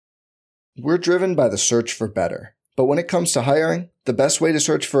We're driven by the search for better. But when it comes to hiring, the best way to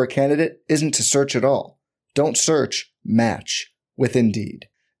search for a candidate isn't to search at all. Don't search, match with Indeed.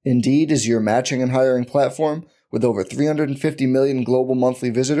 Indeed is your matching and hiring platform with over 350 million global monthly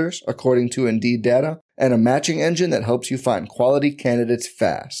visitors, according to Indeed data, and a matching engine that helps you find quality candidates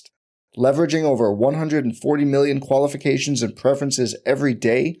fast. Leveraging over 140 million qualifications and preferences every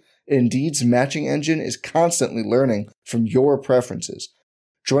day, Indeed's matching engine is constantly learning from your preferences.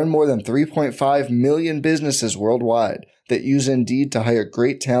 Join more than 3.5 million businesses worldwide that use Indeed to hire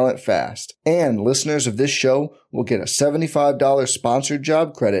great talent fast. And listeners of this show will get a $75 sponsored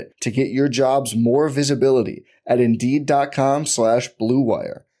job credit to get your jobs more visibility at Indeed.com/Blue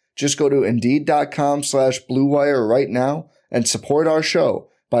Wire. Just go to Indeed.com/Blue Wire right now and support our show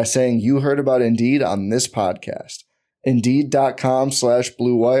by saying you heard about Indeed on this podcast.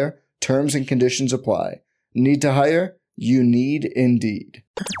 Indeed.com/Blue Wire. Terms and conditions apply. Need to hire? You need Indeed.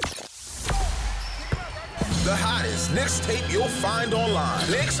 The hottest Knicks tape you'll find online.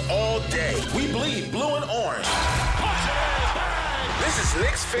 Knicks all day. We bleed blue and orange. This is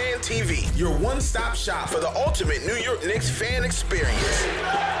Knicks Fan TV, your one-stop shop for the ultimate New York Knicks fan experience.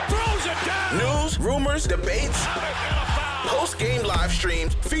 Throws it down. News, rumors, debates, post-game live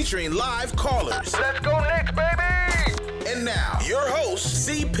streams featuring live callers. Let's go Knicks, baby! And now, your host,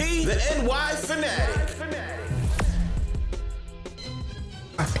 CP, the NY Fanatic.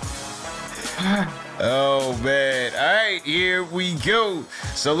 Oh, man. All right, here we go.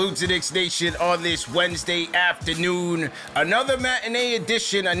 Salute to Knicks Nation on this Wednesday afternoon. Another matinee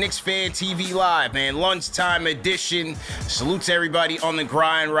edition of Knicks Fan TV Live, man. Lunchtime edition. Salute to everybody on the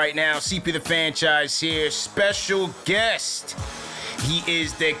grind right now. CP the franchise here. Special guest. He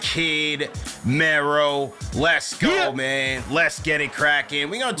is the kid, Mero. Let's go, man. Let's get it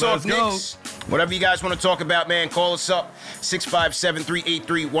cracking. We're going to talk Knicks. Whatever you guys want to talk about, man, call us up,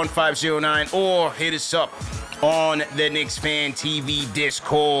 657-383-1509, or hit us up on the Knicks Fan TV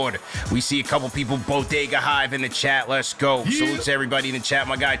Discord. We see a couple people, Bodega Hive in the chat. Let's go. Yeah. Salute to everybody in the chat.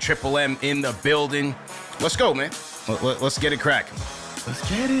 My guy, Triple M in the building. Let's go, man. Let's get it cracking. Let's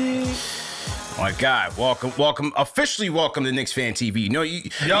get it. My God, welcome, officially welcome to Knicks Fan TV.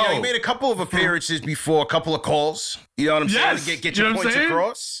 You made a couple of appearances before, a couple of calls. You know what I'm saying? To get your points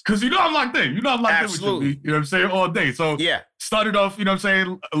across. Because I'm locked in. I'm locked Absolutely. in with you. You know what I'm saying? All day. So yeah. Started off, you know what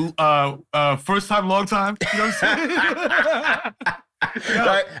I'm saying? First time, long time. You know what I'm saying?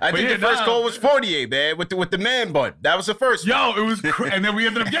 I think the first call was 48, man, with the man bun. That was the first one. It was and then we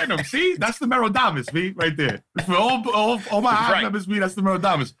ended up getting them. See? That's the Mero Damas, B, right there. For all my high members, B, that's the Mero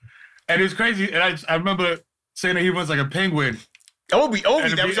Damas. And it was crazy. And I remember saying that he runs like a penguin. Obi,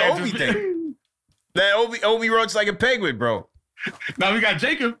 that was an Obi thing. That Obi runs like a penguin, bro. Now we got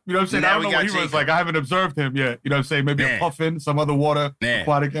Jacob. You know what I'm saying? I don't know what he runs like. I haven't observed him yet. You know what I'm saying? Maybe a puffin, some other water,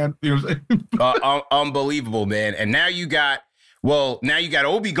 aquatic. You know what I'm saying? Unbelievable, man. And now you got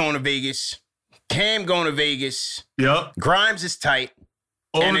Obi going to Vegas, Cam going to Vegas. Yep. Grimes is tight.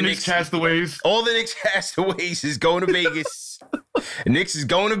 All the Knicks castaways. All the Knicks castaways is going to Vegas. Knicks is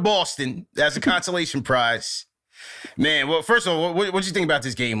going to Boston. That's a consolation prize. Man, well, first of all, what'd you think about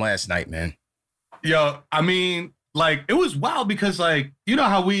this game last night, man? Yo, I mean, like, it was wild because, like, you know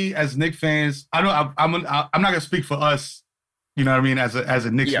how we as Knicks fans, I'm not going to speak for us, you know what I mean, as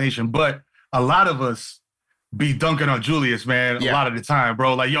a Knicks nation, but a lot of us be dunking on Julius, man, a lot of the time,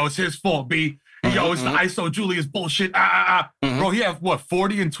 bro. Like, yo, it's his fault, B. Yo, it's the ISO Julius bullshit. Bro, he had,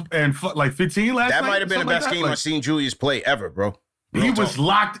 40 and 15 last night? That might have been the best game I've seen Julius play ever, bro. He was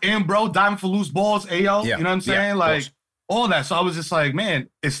locked in, bro, diving for loose balls, AO. You know what I'm saying? Like, all that. So I was just like, man,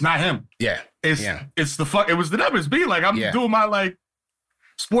 it's not him. Yeah. It's the fuck. It was the numbers, B. Like, I'm doing my, like,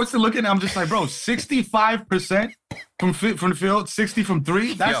 sports and looking, I'm just like, bro, 65% from the field, 60 from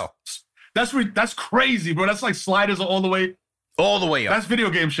three. That's crazy, bro. That's like sliders all the way. All the way up. That's video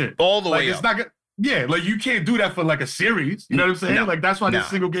game shit. All the way it's up. Not good. Yeah, like you can't do that for like a series. You know what I'm saying? Like that's why this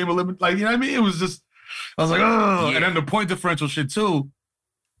single game eliminate. Like, you know what I mean? It was just, I was like, oh. Yeah. And then the point differential shit too.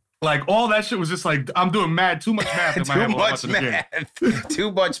 Like all that shit was just like, I'm doing too much math in my head.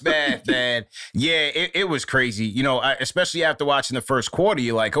 Too much math, man. Yeah, it was crazy. You know, especially after watching the first quarter,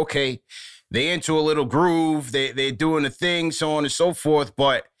 you're like, okay, they into a little groove. They're doing a thing, so on and so forth.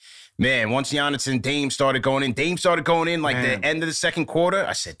 But man, once Giannis and Dame started going in like the end of the second quarter,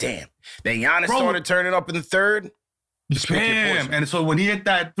 I said, damn. Then Giannis started turning up in the third. Bam. And so when he hit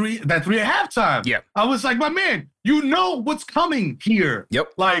that three at halftime, I was like, my man, you know what's coming here.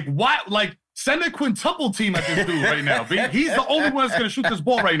 Yep. Like, why? Like, send a quintuple team at this dude right now. He's the only one that's going to shoot this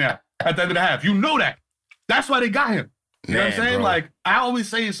ball right now at the end of the half. You know that. That's why they got him. You know what I'm saying? Bro. Like, I always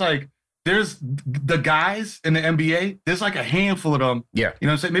say it's like, there's the guys in the NBA, there's like a handful of them. Yeah. You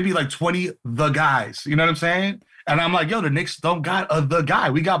know what I'm saying? Maybe like 20 the guys. You know what I'm saying? And I'm like, yo, the Knicks don't got the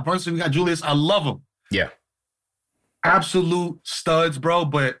guy. We got Brunson, we got Julius. I love him. Yeah. Absolute studs, bro,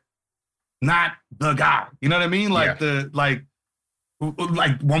 but not the guy. You know what I mean? Like like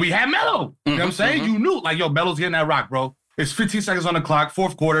when we had Melo. You know what I'm saying? You knew, like, yo, Melo's getting that rock, bro. It's 15 seconds on the clock,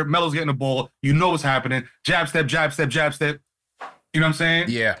 fourth quarter. Melo's getting the ball. You know what's happening. Jab step, jab step, jab step. You know what I'm saying?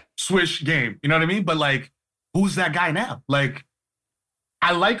 Yeah. Swish game. You know what I mean? But, like, who's that guy now? Like,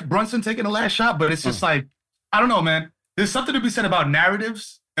 I like Brunson taking the last shot, but it's just like, I don't know, man. There's something to be said about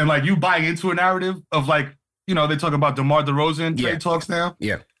narratives and, like, you buying into a narrative of, like, you know, they talk about DeMar DeRozan trade talks now.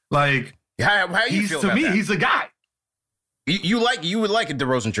 Yeah. Like, how you feel about that? He's a guy. You would like a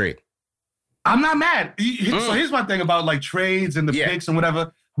DeRozan trade. I'm not mad. So here's my thing about, like, trades and the picks and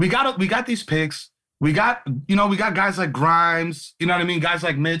whatever. We got these picks. We got guys like Grimes, you know what I mean? Guys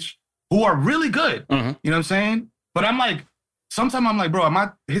like Mitch who are really good. You know what I'm saying? But I'm like, sometimes I'm like, bro, am I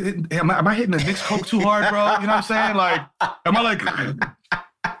hitting the Knicks coke too hard, bro? You know what I'm saying? Like, am I like,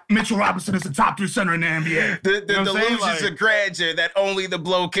 Mitchell Robinson is the top 3 center in the NBA? The delusions of grandeur that only the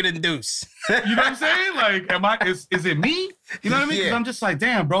blow can induce. You know what I'm saying? Like, is it me? You know what I mean? Because I'm just like,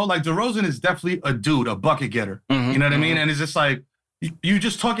 damn, bro, like, DeRozan is definitely a dude, a bucket getter. You know what I mean? And it's just like, you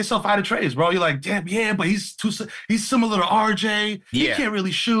just talk yourself out of trades, bro. You're like, damn, yeah, but he's similar to RJ. He can't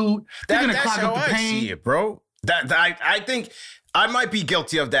really shoot. They're gonna clog up the paint. I see it, bro. I think I might be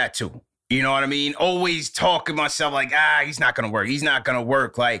guilty of that too. You know what I mean? Always talking myself like, he's not gonna work. He's not gonna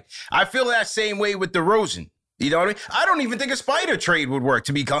work. Like, I feel that same way with DeRozan. You know what I mean? I don't even think a Spider trade would work,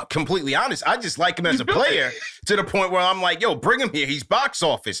 to be completely honest. I just like him as a player to the point where I'm like, yo, bring him here. He's box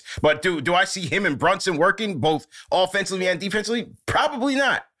office. But do I see him and Brunson working both offensively and defensively? Probably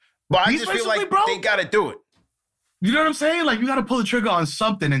not. But I just feel like they got to do it. You know what I'm saying? Like, you got to pull the trigger on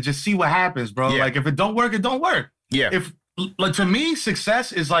something and just see what happens, bro. Yeah. Like, if it don't work, it don't work. Yeah. If, like, to me,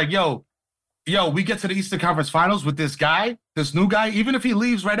 success is like, yo, we get to the Eastern Conference Finals with this guy, this new guy, even if he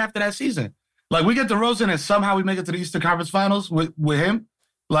leaves right after that season. Like, we get DeRozan and somehow we make it to the Eastern Conference Finals with him.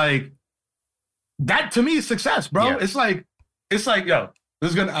 Like, that to me is success, bro. Yeah. It's like, yo,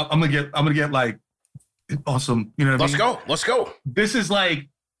 I'm gonna get like awesome. You know what I mean? Let's go. This is like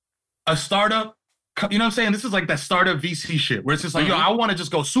a startup. You know what I'm saying? This is like that startup VC shit where it's just like, yo, I want to just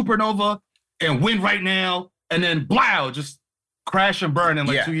go supernova and win right now, and then blow, just crash and burn in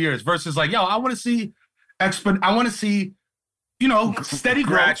like 2 years. Versus like, yo, I want to see you know, steady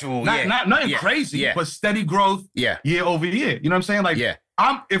growth. Gradual, nothing crazy, but steady growth year over year. You know what I'm saying? Like,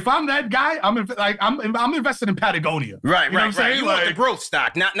 if I'm that guy, I'm invested in Patagonia. Right, you know what I'm saying? You want the growth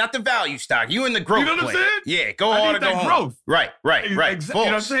stock, not the value stock. You in the growth. You know what I'm saying? Yeah, go hard or go home. Growth. Right. You know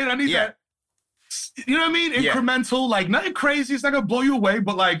what I'm saying? I need that. You know what I mean? Incremental, like, nothing crazy. It's not gonna blow you away,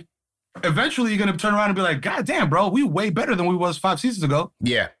 but like, eventually you're gonna turn around and be like, God damn, bro, we way better than we was 5 seasons ago.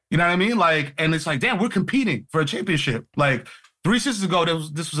 Yeah. You know what I mean? Like, and it's like, damn, we're competing for a championship. Like, 3 seasons ago,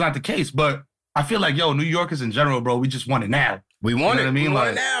 this was not the case, but I feel like, yo, New Yorkers in general, bro, we just want it now. We want it. I mean? We want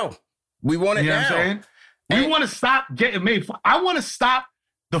it now. We want it now. You know what I'm saying? We want to stop getting made fun. I want to stop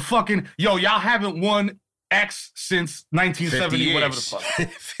the fucking, yo, y'all haven't won X since 1970, whatever the fuck.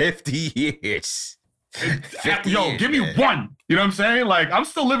 50 years. 50 yo, years, give me one. You know what I'm saying? Like, I'm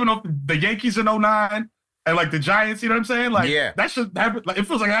still living off the Yankees in 09 and like the Giants, you know what I'm saying? Like, that should happen. Like, it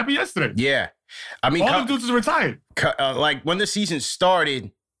feels like it happened yesterday. Yeah. I mean, all them dudes is retired. Like, when the season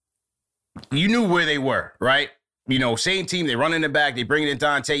started, you knew where they were, right? You know, same team, they run in the back, they bring in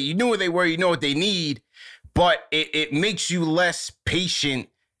Dante. You knew where they were, you know what they need, but it makes you less patient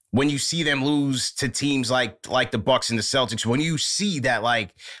when you see them lose to teams like the Bucks and the Celtics. When you see that,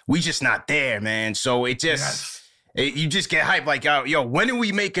 like, we just not there, man. So it just, you just get hyped, like, yo, when are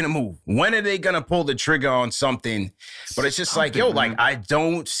we making a move? When are they going to pull the trigger on something? But it's just like, yo, like, I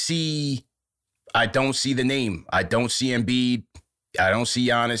don't see the name. I don't see Embiid. I don't see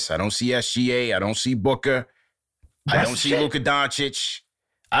Giannis. I don't see SGA. I don't see Booker. I don't see Luka Doncic.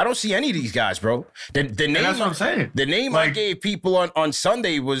 I don't see any of these guys, bro. The name, that's what I'm saying. The name, like, I gave people on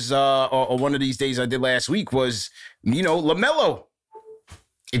Sunday was, or one of these days I did last week was, you know, LaMelo.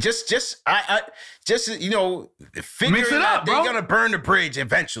 It just you know, figuring out they're gonna burn the bridge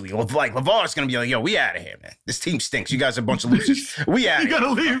eventually. Like, LeVar's gonna be like, yo, we out of here, man. This team stinks. You guys are a bunch of losers. We out of here. You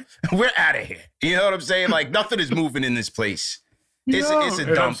gotta leave. We're out of here. You know what I'm saying? Like, nothing is moving in this place. It's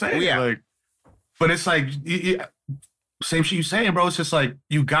a dump. We out. Like, but it's like, same shit you saying, bro. It's just like,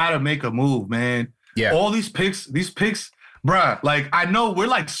 you gotta make a move, man. Yeah. All these picks, bruh, like, I know we're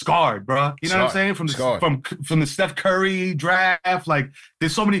like scarred, bruh. You know what I'm saying? From the Steph Curry draft, like,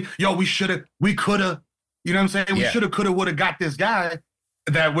 there's so many, yo, we coulda, you know what I'm saying? We shoulda, coulda, woulda got this guy.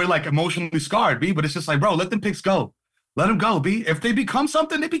 that we're like emotionally scarred, B. But it's just like, bro, let them picks go. Let them go, B. If they become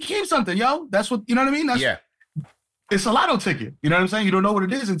something, they became something, yo. That's what, you know what I mean? It's a lotto ticket. You know what I'm saying? You don't know what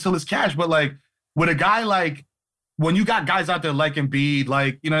it is until it's cash. But like with a guy like, when you got guys out there like Embiid,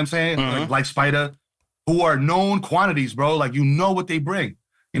 like, you know what I'm saying? Like Spider, who are known quantities, bro. Like, you know what they bring.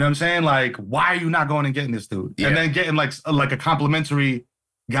 You know what I'm saying? Like, why are you not going and getting this dude? Yeah. And then getting like a complimentary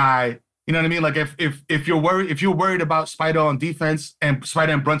guy. You know what I mean? Like if you're worried about Spider on defense and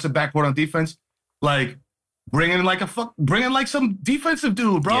Spider and Brunson backcourt on defense, like bring in like some defensive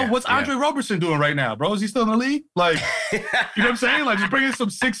dude, bro. What's Andre Robertson doing right now, bro? Is he still in the league? Like, you know what I'm saying? Like, just bring in some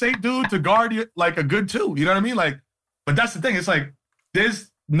 6'8" dude to guard you, like a good 2. You know what I mean? Like, but that's the thing. It's like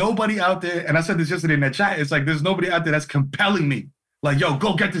there's nobody out there, and I said this yesterday in that chat. It's like there's nobody out there that's compelling me. Like, yo,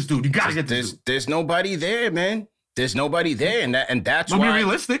 go get this dude. You gotta get this dude. There's nobody there, man. There's nobody there, and that's why. Be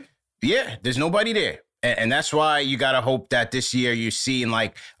realistic. Yeah, there's nobody there. And that's why you got to hope that this year you're seeing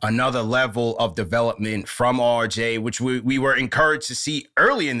like another level of development from RJ, which we were encouraged to see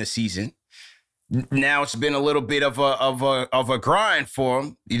early in the season. Now it's been a little bit of a grind for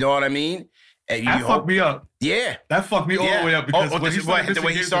him. You know what I mean? And that fucked me up. Yeah. That fucked me all the way up because the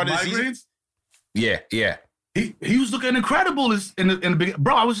way he started the season? Yeah. He was looking incredible in the beginning.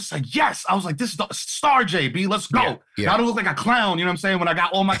 Bro, I was just like, yes. I was like, this is Star JB. Let's go. Yeah. Now I don't look like a clown, you know what I'm saying? When I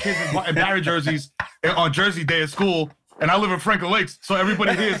got all my kids in Barry jerseys on Jersey Day at school, and I live in Franklin Lakes, so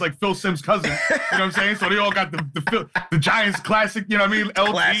everybody here is like Phil Simms' cousin. You know what I'm saying? So they all got the Giants classic, you know what I mean?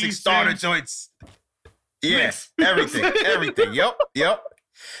 LT, classic starter joints. Yes, everything. Yep.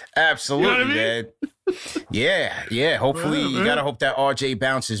 Absolutely, you know what I mean? Man. Yeah. Hopefully, you gotta hope that RJ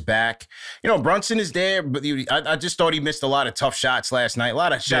bounces back. You know, Brunson is there, but I just thought he missed a lot of tough shots last night. A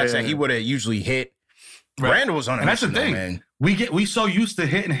lot of shots that he would have usually hit. Right. Randall was on a mission, that's the thing, man. We so used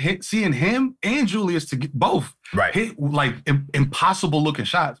to seeing him and Julius to get both hit like impossible looking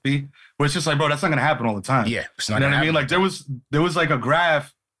shots. B, where it's just like, bro, that's not gonna happen all the time. Yeah, it's not. You know what I mean? Like there was like a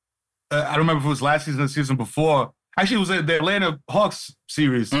graph. I don't remember if it was last season or the season before. Actually, it was the Atlanta Hawks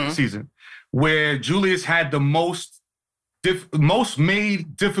series season where Julius had the most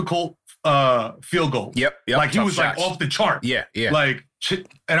made difficult field goal. Yep. Like he was shots. Like off the chart. Yeah. Like,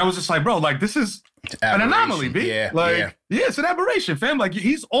 and I was just like, bro, like this is an anomaly, B. Yeah, it's an aberration, fam. Like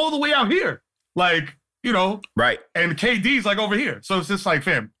he's all the way out here. Like, you know. Right. And KD's like over here. So it's just like,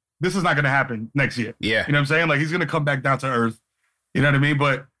 fam, this is not going to happen next year. Yeah. You know what I'm saying? Like he's going to come back down to earth. You know what I mean?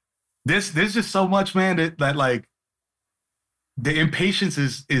 But there's just so much, man, that like, the impatience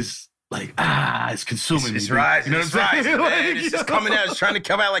is like, it's consuming. It's rising. You know what I'm saying? Like, it's just coming out. It's trying to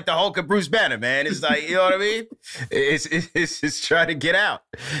come out like the Hulk of Bruce Banner, man. It's like, you know what I mean? It's trying to get out.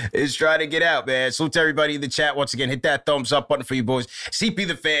 It's trying to get out, man. Salute to everybody in the chat. Once again, hit that thumbs up button for you boys. CP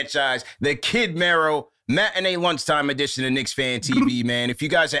the franchise, the Kid Mero, matinee lunchtime edition of Knicks Fan TV, man. If you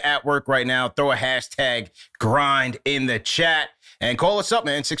guys are at work right now, throw a hashtag grind in the chat. And call us up,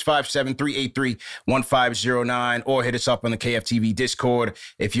 man, 657-383-1509, or hit us up on the KFTV Discord.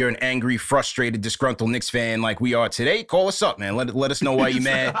 If you're an angry, frustrated, disgruntled Knicks fan like we are today, call us up, man. Let us know why you're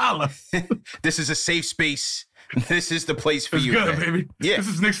mad. This is a safe space. This is the place for you, good, baby. Yeah. This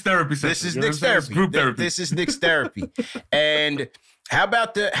is Knicks therapy session. This is Knicks therapy. Group therapy. This is Knicks therapy. And how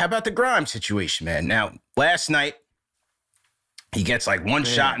about the Grimes situation, man? Now, last night, he gets like one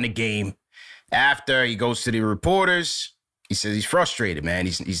shot in the game. After he goes to the reporters, he says he's frustrated, man.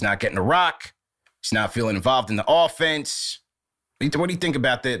 He's not getting a rock. He's not feeling involved in the offense. What do you think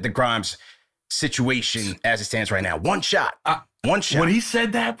about the Grimes situation as it stands right now? One shot. One shot. When he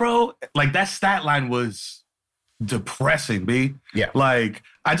said that, bro, like that stat line was depressing, B. Yeah. Like,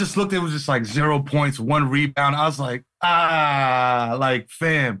 I just looked, it was just like 0 points, 1 rebound. I was like, like,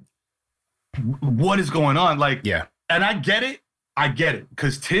 fam, what is going on? Like, yeah. And I get it.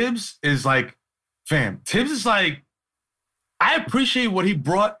 Because Tibbs is like, fam, Tibbs is like, I appreciate what he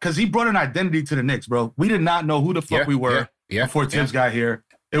brought, because he brought an identity to the Knicks, bro. We did not know who the fuck we were before Tibbs got here.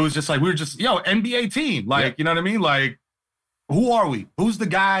 It was just like, we were just, NBA team. Like, you know what I mean? Like, who are we? Who's the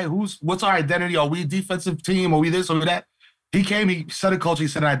guy? What's our identity? Are we a defensive team? Are we this or that? He came, he set a culture, he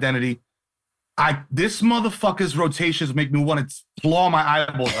set an identity. This motherfucker's rotations make me want to claw my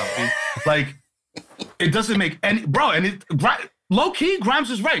eyeballs out, dude. Like, it doesn't make any, bro, and low-key, Grimes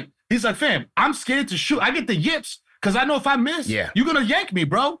is right. He's like, fam, I'm scared to shoot. I get the yips. Because I know if I miss, you're going to yank me,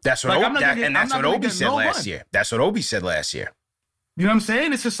 bro. That's what Obi said last year. That's what Obi said last year. You know what I'm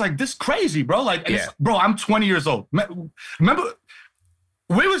saying? It's just like, this crazy, bro. Like, bro, I'm 20 years old. Remember,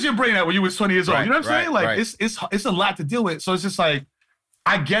 where was your brain at when you was 20 years old? You know what I'm saying? Like, it's a lot to deal with. So it's just like,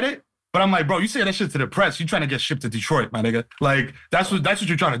 I get it. But I'm like, bro, you say that shit to the press. You're trying to get shipped to Detroit, my nigga. Like, that's what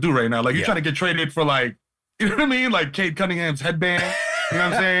you're trying to do right now. Like, you're trying to get traded for, like, you know what I mean? Like, Cade Cunningham's headband. You know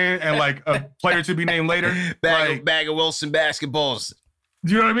what I'm saying? And like a player to be named later. Bag of Wilson basketballs.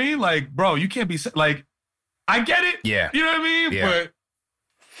 Do you know what I mean? Like, bro, you can't be like, I get it. Yeah. You know what I mean? Yeah. But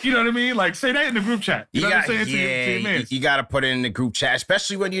you know what I mean? Like, say that in the group chat. You know what I'm saying? To your man. You got to put it in the group chat,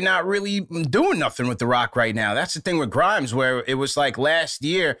 especially when you're not really doing nothing with The Rock right now. That's the thing with Grimes, where it was like last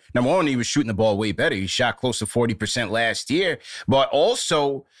year. Number one, he was shooting the ball way better. He shot close to 40% last year. But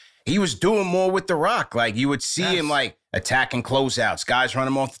also, he was doing more with The Rock. Like, you would see him, like, attacking closeouts. Guys run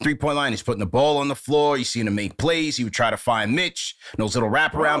him off the three-point line. He's putting the ball on the floor. You see him make plays. He would try to find Mitch. Those little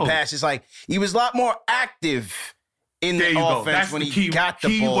wraparound passes. Like, he was a lot more active in the offense when he got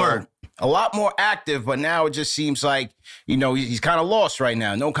the ball. Word. A lot more active, but now it just seems like, you know, he's kind of lost right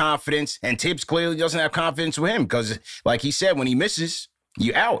now. No confidence. And Tibbs clearly doesn't have confidence with him because, like he said, when he misses,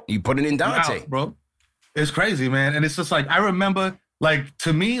 you out. You put it in Dante. Out, bro. It's crazy, man. And it's just like, I remember, like,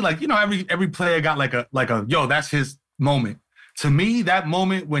 to me, like, you know, every player got like a, yo, that's his moment. To me, that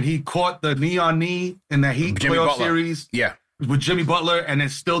moment when he caught the knee on knee in that Heat playoff series with Jimmy Butler and then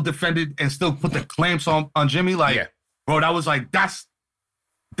still defended and still put the clamps on Jimmy, like, bro, that was like, that's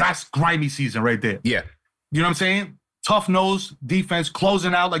grimy season right there. Yeah. You know what I'm saying? Tough nose defense,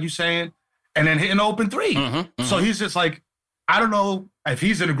 closing out, like you're saying, and then hitting open three. So he's just like, I don't know if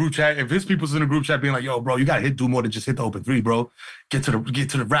he's in a group chat, if his people's in a group chat being like, yo, bro, you gotta do more than just hit the open three, bro. Get to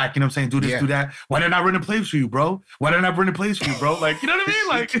the rack, you know what I'm saying? Do this, do that. Why didn't I run the plays for you, bro? Why didn't I run the plays for you, bro? Like, you know what I mean?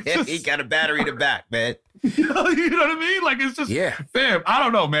 Like, he got a battery to back, man. You know what I mean? Like, it's just, fam, I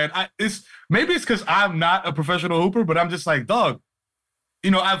don't know, man. Maybe it's because I'm not a professional hooper, but I'm just like, dog,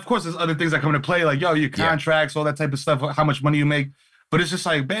 you know, of course, there's other things that come into play, like, yo, your contracts, all that type of stuff, how much money you make. But it's just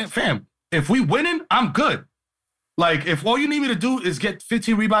like, man, fam, if we winning, I'm good. Like, if all you need me to do is get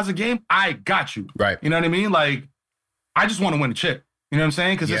 15 rebounds a game, I got you. Right. You know what I mean? Like, I just want to win a chip. You know what I'm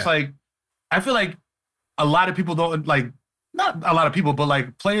saying? Because it's like, I feel like a lot of people don't, like, not a lot of people, but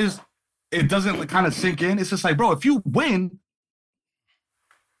like players, it doesn't kind of sink in. It's just like, bro, if you win.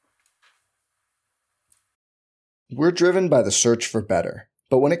 We're driven by the search for better.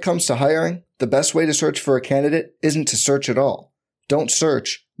 But when it comes to hiring, the best way to search for a candidate isn't to search at all. Don't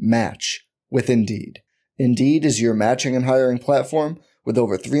search, match with Indeed. Indeed is your matching and hiring platform with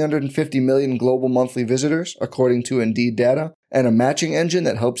over 350 million global monthly visitors, according to Indeed data, and a matching engine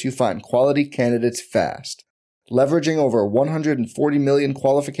that helps you find quality candidates fast. Leveraging over 140 million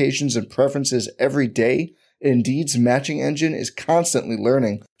qualifications and preferences every day, Indeed's matching engine is constantly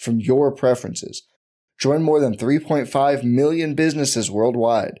learning from your preferences. Join more than 3.5 million businesses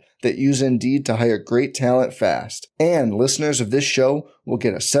worldwide that use Indeed to hire great talent fast. And listeners of this show will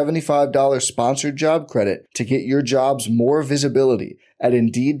get a $75 sponsored job credit to get your jobs more visibility at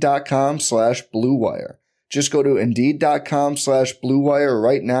Indeed.com/Blue Wire. Just go to Indeed.com/Blue Wire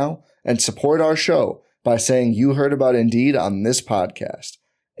right now and support our show by saying you heard about Indeed on this podcast.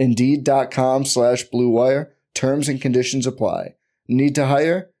 Indeed.com/Blue Wire. Terms and conditions apply. Need to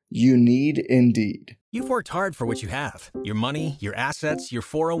hire? You need Indeed. You've worked hard for what you have. Your money, your assets, your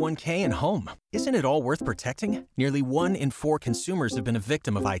 401k, and home. Isn't it all worth protecting? Nearly 1 in 4 consumers have been a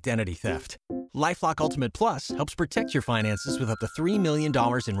victim of identity theft. LifeLock Ultimate Plus helps protect your finances with up to $3 million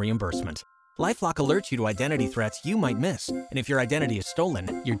in reimbursement. LifeLock alerts you to identity threats you might miss. And if your identity is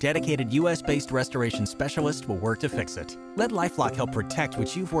stolen, your dedicated U.S.-based restoration specialist will work to fix it. Let LifeLock help protect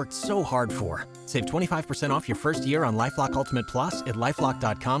what you've worked so hard for. Save 25% off your first year on LifeLock Ultimate Plus at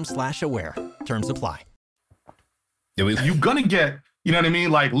LifeLock.com/aware. Terms apply. You're going to get, you know what I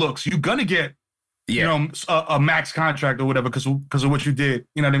mean? Like, looks, you're going to get, you know, a max contract or whatever because of what you did,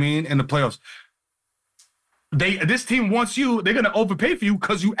 you know what I mean, in the playoffs. This team wants you, they're going to overpay for you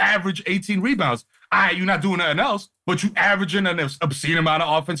because you average 18 rebounds. All right, you're not doing nothing else, but you averaging an obscene amount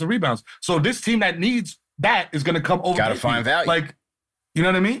of offensive rebounds. So this team that needs that is going to come over. Got to find value. Like, you know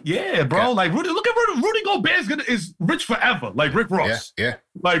what I mean? Yeah, bro. Yeah. Like, look at Rudy Gobert is rich forever, like Rick Ross. Yeah.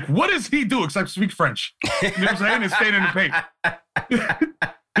 Like, what does he do except speak French? You know what I'm saying? And staying in the paint.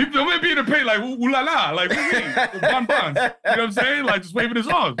 He may be in the paint like, ooh la la, like, bon bons. You know what I'm saying? Like, just waving his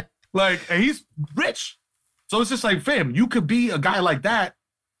arms. Like, and he's rich. So it's just like, fam, you could be a guy like that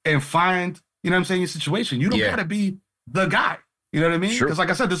and find, you know what I'm saying, your situation. You don't got to be the guy. You know what I mean? Because like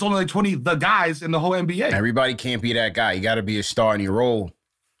I said, there's only like 20 the guys in the whole NBA. Everybody can't be that guy. You got to be a star in your role.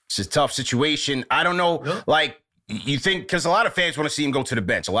 It's a tough situation. I don't know, like, you think, because a lot of fans want to see him go to the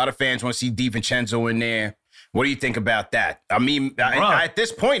bench. A lot of fans want to see DiVincenzo in there. What do you think about that? I mean, at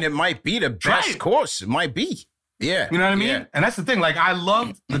this point, it might be the best course. It might be. Yeah. You know what I mean? Yeah. And that's the thing. Like, I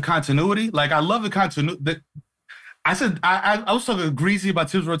love the continuity. Like, I love the continuity. I said, I was talking to Greasy about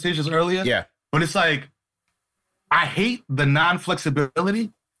Tibbs rotations earlier. Yeah. But it's like, I hate the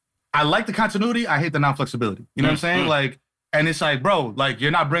non-flexibility. I like the continuity. I hate the non-flexibility. You know what I'm saying? Like, And it's like, bro, like,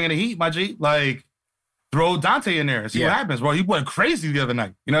 you're not bringing the heat, my G. Like, throw Dante in there and see what happens, bro. He went crazy the other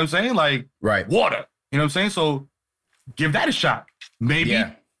night. You know what I'm saying? Like, water. You know what I'm saying? So give that a shot. Maybe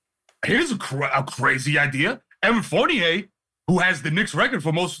here's a crazy idea. Evan Fournier, who has the Knicks record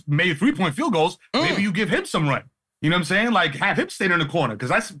for most made 3-point field goals, maybe you give him some run. You know what I'm saying? Like, have him stay in the corner, because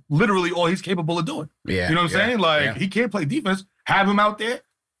that's literally all he's capable of doing. Yeah, you know what I'm saying? Like, he can't play defense. Have him out there.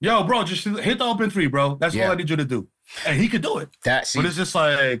 Yo, bro, just hit the open three, bro. That's all I need you to do. And he could do it. But it's just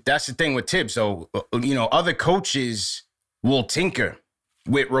like... That's the thing with Tibbs. So, you know, other coaches will tinker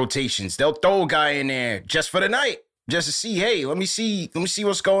with rotations. They'll throw a guy in there just for the night, just to see, hey, let me see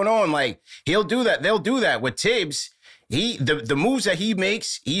what's going on. Like, he'll do that. They'll do that. With Tibbs, the moves that he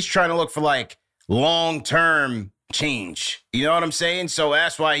makes, he's trying to look for, like, long-term change. You know what I'm saying? So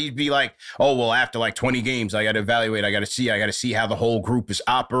that's why he'd be like, oh, well, after like 20 games, I got to evaluate. I got to see how the whole group is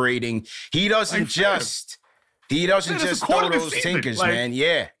operating. He doesn't just throw those tinkers, like, man.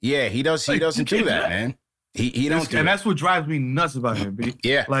 Yeah. He doesn't do that, man. He don't do and that. That's what drives me nuts about him, B.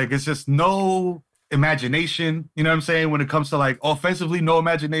 Yeah. Like, it's just no imagination. You know what I'm saying? When it comes to, like, offensively, no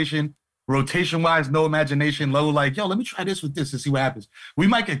imagination. Rotation-wise, no imagination. Low, like, yo, let me try this with this and see what happens. We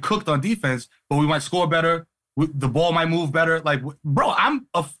might get cooked on defense, but we might score better. The ball might move better. Like, bro, I'm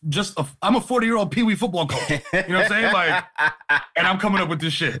a 40-year-old Pee Wee football coach. You know what I'm saying? Like, and I'm coming up with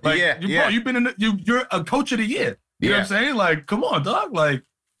this shit. Like, bro, you've been you're a coach of the year. You know what I'm saying? Like, come on, dog. Like,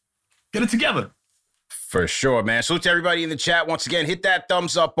 get it together. For sure, man. Salute to everybody in the chat. Once again, hit that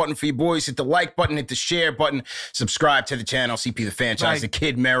thumbs up button for you boys. Hit the like button. Hit the share button. Subscribe to the channel. CP the Franchise, the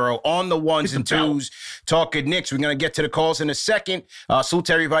Kid Mero on the ones and twos. Talking Knicks. We're going to get to the calls in a second. Salute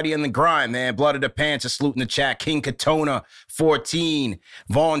to everybody in the grind, man. Blood of the Pants. A salute in the chat. King Katona, 14.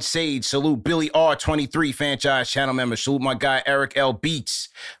 Vaughn Sage. Salute Billy R23, Franchise channel member. Salute my guy, Eric L. Beats.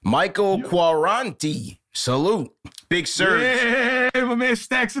 Michael Quaranti. Salute. Big Surge. Yeah, my man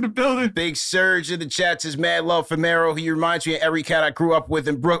Stacks in the building. Big Surge in the chat says mad love for Mero. He reminds me of every cat I grew up with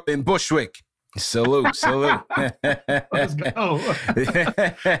in Bushwick. Salute. Let's go.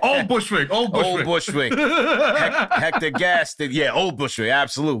 Old Bushwick. Hector Gaston. Yeah, old Bushwick.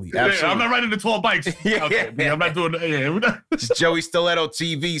 Absolutely. Yeah, I'm not riding the tall bikes. I'm not doing that. It's Joey Stiletto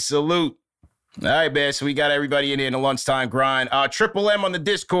TV. Salute. All right, man. So we got everybody in here in the lunchtime grind. Triple M on the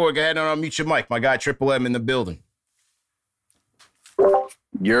Discord. Go ahead and unmute your mic. My guy Triple M in the building.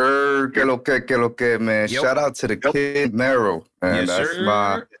 Que lo que, man. Yep. Shout out to the Kid Mero, man.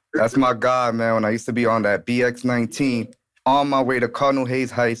 Yes, that's my guy, man. When I used to be on that BX19 on my way to Cardinal Hayes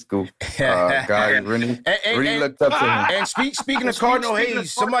High School. Guy really looked up to him. And speaking of Cardinal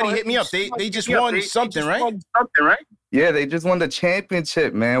Hayes, somebody hit me up. They just won something, right? Yeah, they just won the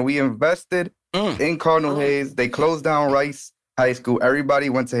championship, man. We invested in Cardinal Hayes. They closed down Rice High School. Everybody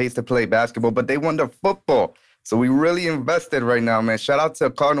went to Hayes to play basketball, but they won the football. So we really invested right now, man. Shout out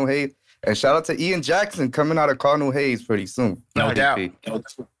to Cardinal Hayes and shout out to Ian Jackson coming out of Cardinal Hayes pretty soon. No doubt.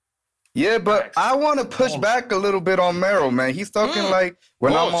 Yeah, but I want to push back a little bit on Mero, man. He's talking like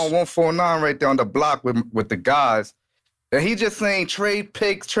when I'm on 149 right there on the block with the guys, and he just saying trade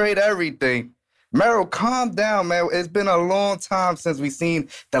picks, trade everything. Mero, calm down, man. It's been a long time since we seen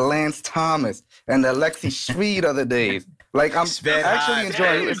the Lance Thomas and the Alexi Shved other days. Like, I'm actually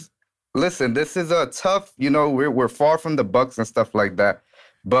enjoying this. Listen, this is a tough, we're far from the Bucks and stuff like that.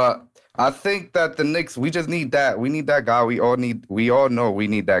 But I think that the Knicks, we just need that. We need that guy. We all know we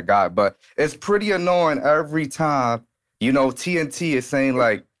need that guy. But it's pretty annoying every time, TNT is saying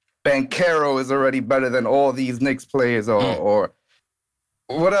like Banchero is already better than all these Knicks players or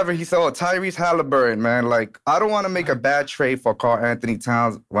whatever he said. Oh, Tyrese Halliburton, man. Like, I don't want to make a bad trade for Karl Anthony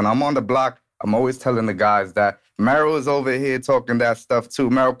Towns. When I'm on the block, I'm always telling the guys that Mero is over here talking that stuff too.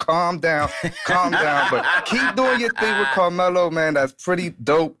 Mero, calm down. But keep doing your thing with Carmelo, man. That's pretty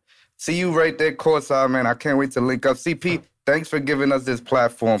dope. See you right there, courtside, man. I can't wait to link up. CP, thanks for giving us this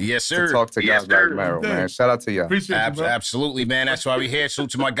platform to talk to guys like Mero, man. Shout out to y'all. Appreciate you, absolutely, man. That's why we're here.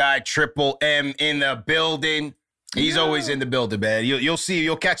 Salute to my guy, Triple M in the building. He's always in the building, man.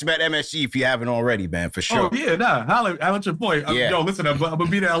 You'll catch him at MSG if you haven't already, man, for sure. Oh, yeah, holla at your boy. Yo, listen, I'm going to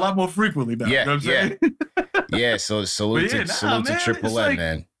be there a lot more frequently now. Yeah, you know what I'm saying? Yeah, so salute to Triple M,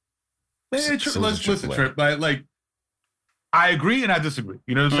 man. Man, listen, Trip, like, I agree and I disagree.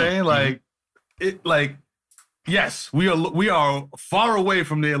 You know what I'm saying? Yes, we are far away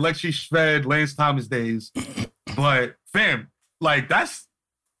from the Alexi Shved, Lance Thomas days, but fam, like that's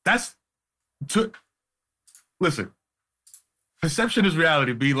listen, perception is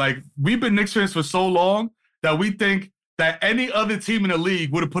reality. Be like, we've been Knicks fans for so long that we think that any other team in the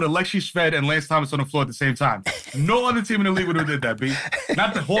league would have put Alexi Shved and Lance Thomas on the floor at the same time. No other team in the league would have did that, B.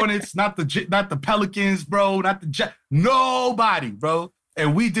 Not the Hornets, not the Pelicans, bro, not the Jets. Nobody, bro.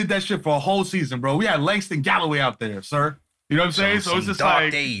 And we did that shit for a whole season, bro. We had Langston Galloway out there, sir. You know what I'm saying? So it's just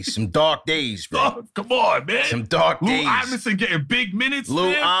some dark days, bro. Oh, come on, man. Some dark days. Lou Amundsen getting big minutes,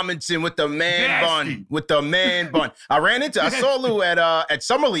 Lou man. Amundsen with the man bun. I saw Lou at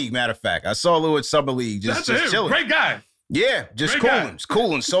Summer League, matter of fact. I saw Lou at Summer League, just chilling. Great guy. Yeah, just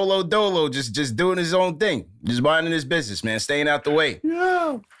cooling, solo dolo, just doing his own thing, just minding his business, man, staying out the way.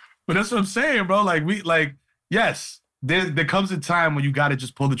 Yeah, but that's what I'm saying, bro. Yes, there comes a time when you got to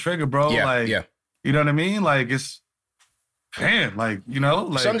just pull the trigger, bro. Yeah. You know what I mean? Man, it's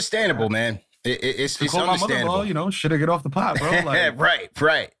understandable, man. It's understandable. My mother, should I get off the pot, bro?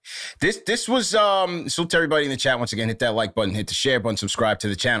 Right. This was so to everybody in the chat once again, hit that like button, hit the share button, subscribe to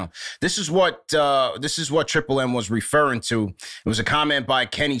the channel. This is what Triple M was referring to. It was a comment by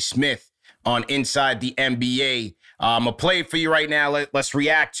Kenny Smith on Inside the NBA. I'm gonna play it for you right now. Let's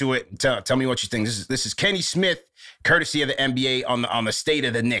react to it. Tell me what you think. This is Kenny Smith, courtesy of the NBA, on the state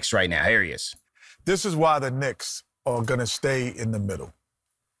of the Knicks right now. Here he is. This is why the Knicks are gonna stay in the middle.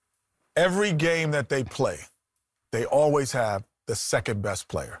 Every game that they play, they always have the second best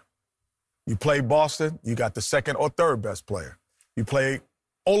player. You play Boston, you got the second or third best player. You play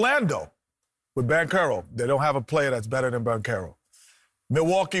Orlando with Banchero. They don't have a player that's better than Banchero.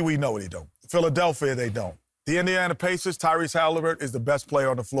 Milwaukee, we know they don't. Philadelphia, they don't. The Indiana Pacers, Tyrese Halliburton is the best player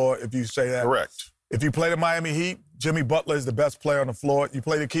on the floor, if you say that. Correct. If you play the Miami Heat, Jimmy Butler is the best player on the floor. You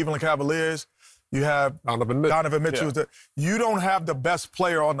play the Cleveland Cavaliers, you have Donovan Mitchell. Yeah. You don't have the best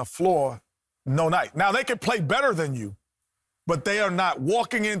player on the floor no night. Now, they can play better than you, but they are not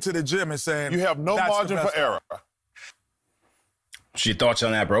walking into the gym and saying, you have no margin for error. What's your thoughts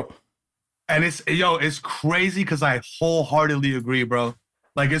on that, bro? And it's crazy because I wholeheartedly agree, bro.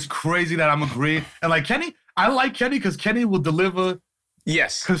 It's crazy that I'm agreeing. And Kenny, I like Kenny because Kenny will deliver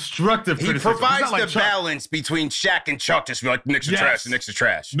constructive criticism. He provides the balance between Shaq and Chuck. Just be like, Knicks are trash, the Knicks are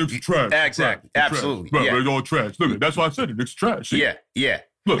trash. Knicks are trash. Exactly. Absolutely. Trash. Right, they're all trash. Look, that's why I said it. Knicks are trash. See? Yeah.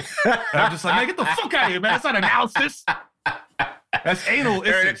 Look, and I'm just like, man, get the fuck out of here, man. That's not analysis. That's anal.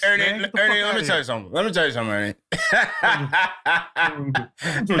 Ernie, let me tell you something. Ernie. Let me tell you something.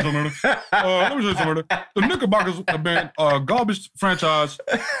 The Knickerbockers have been a garbage franchise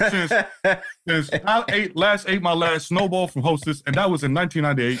since I ate my last snowball from Hostess, and that was in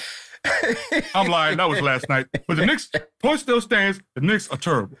 1998. I'm lying. That was last night. But the Knicks, point still stands. The Knicks are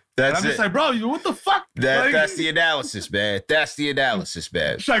terrible. That's I'm just like, bro, what the fuck? That's the analysis, man. That's the analysis,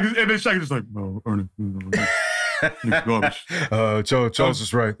 man. And then Shaq is just like, no, Ernie. Garbage. Charles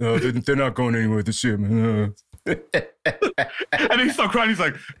is right. They're not going anywhere this year, man. And then he started crying. He's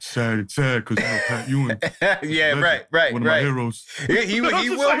like, sad, because Pat Ewing. Right. One of my heroes. He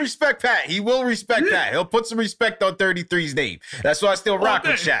will respect Pat. He will respect Pat. He'll put some respect on 33's name. That's why I still rock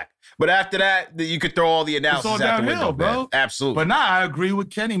with Shaq. But after that, you could throw all the analysis out the window, bro. Man. Absolutely. But I agree with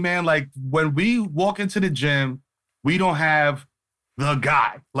Kenny, man. When we walk into the gym, we don't have the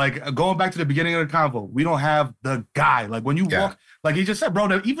guy. Going back to the beginning of the convo, we don't have the guy. When you walk, he just said,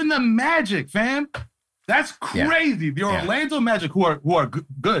 bro, even the Magic, fam, that's crazy. The Orlando Magic, who are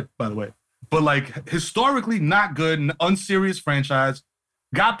good, by the way, but historically not good, an unserious franchise,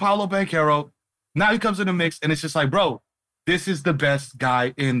 got Paolo Banchero. Now he comes in the mix, and it's just like, bro, this is the best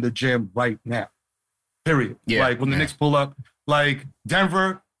guy in the gym right now. Period. Yeah, when the Knicks pull up,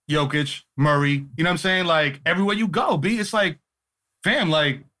 Denver, Jokic, Murray, you know what I'm saying? Everywhere you go, B, it's fam,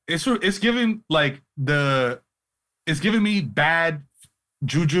 it's giving it's giving me bad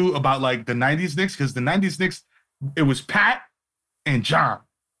juju about the 90s Knicks, because the 90s Knicks, it was Pat and John.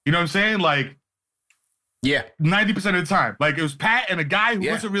 You know what I'm saying? 90% of the time. It was Pat and a guy who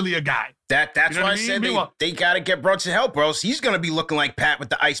wasn't really a guy. That's why I said they got to get Brunson help, bro. So he's going to be looking like Pat with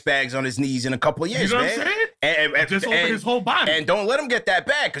the ice bags on his knees in a couple of years, you know man. What I'm saying? And just over his whole body. And don't let him get that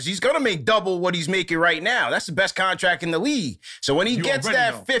bad, because he's going to make double what he's making right now. That's the best contract in the league. So when he gets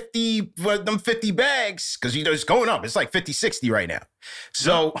that 50 bags, because it's going up. It's 50, 60 right now.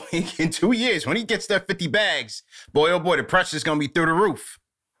 So in 2 years, when he gets that 50 bags, boy, oh boy, the pressure's going to be through the roof.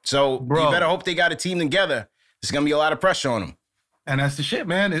 So you better hope they got a team together. There's going to be a lot of pressure on them. And that's the shit,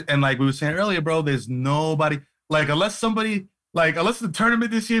 man. And we were saying earlier, bro, there's nobody, unless the tournament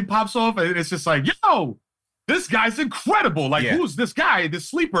this year pops off, it's just yo, this guy's incredible. Who's this guy,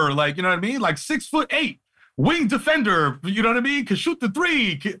 this sleeper? You know what I mean? 6'8", wing defender, you know what I mean? Can shoot the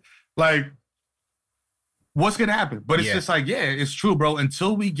three. What's going to happen? But it's just it's true, bro.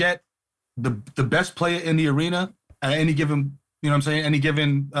 Until we get the best player in the arena at any given, you know what I'm saying, any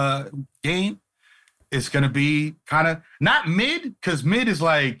given game, it's going to be kind of not mid, because mid is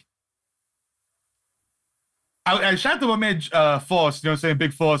like, I shout out to my man Force, you know what I'm saying?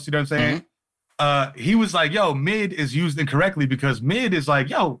 Big Force, you know what I'm saying? He was like, yo, mid is used incorrectly because mid is like,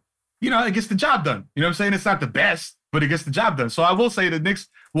 yo, you know, it gets the job done. You know what I'm saying? It's not the best, but it gets the job done. So I will say the Knicks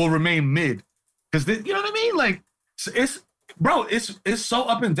will remain mid. Because, you know what I mean? Like, it's so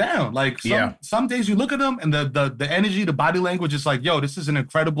up and down. Like, some days you look at them and the energy, the body language is like, yo, this is an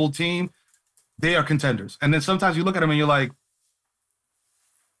incredible team. They are contenders. And then sometimes you look at them and you're like,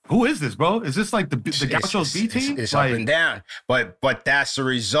 who is this, bro? Is this like the Gauchos B team? It's like, up and down. But that's the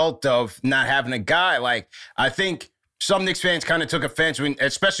result of not having a guy. Like, I think some Knicks fans kind of took offense,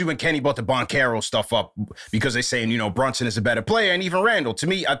 especially when Kenny brought the Boncaro stuff up, because they're saying, you know, Brunson is a better player, and even Randall. To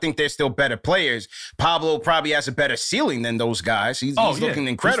me, I think they're still better players. Pablo probably has a better ceiling than those guys. He's looking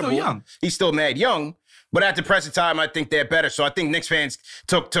incredible. He's still young. He's still mad young. But at the present time, I think they're better. So I think Knicks fans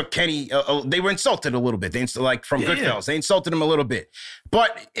took Kenny. They were insulted a little bit. They like from Goodfellas. They insulted him a little bit.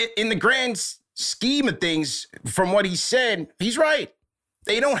 But in the grand scheme of things, from what he said, he's right.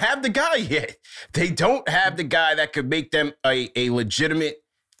 They don't have the guy yet. They don't have the guy that could make them a legitimate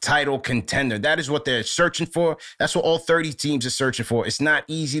title contender. That is what they're searching for. That's what all 30 teams are searching for. It's not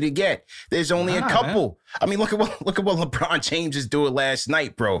easy to get. There's only a couple. Man. I mean, look at what LeBron James is doing last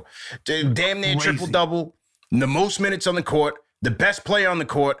night, bro. Damn near triple-double, the most minutes on the court, the best player on the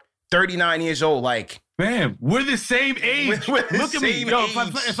court, 39 years old. Like, man, we're the same age. Look at me. Yo,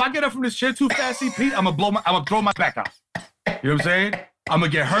 if I get up from this chair too fast, CP, I'm gonna throw my back out. You know what I'm saying? I'm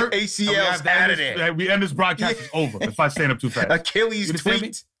going to get hurt. ACL's out of there. We end this broadcast. It's over if I stand up too fast. Achilles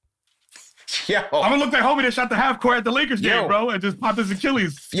tweet. Yo. I'm going to look like homie that shot the half court at the Lakers game, bro, and just popped his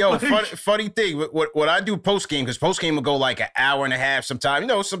Achilles. Yo, funny thing. What I do post-game, because post-game will go like an hour and a half sometimes. You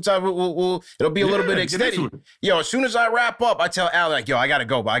know, sometimes it'll be a little bit extended. Yo, as soon as I wrap up, I tell Al, like, yo, I got to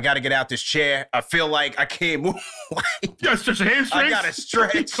go, but I got to get out this chair. I feel like I can't move. You got to stretch your hamstrings? I got to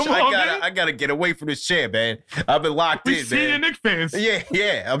stretch. Come on, I got to get away from this chair, man. I've been locked in, man. Senior Knicks fans.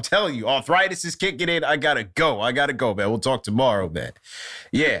 Yeah. I'm telling you, arthritis is kicking in. I got to go, man. We'll talk tomorrow, man.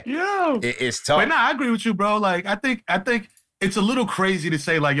 Yeah. Yo. It's tough. But nah, I agree with you, bro. Like, I think it's a little crazy to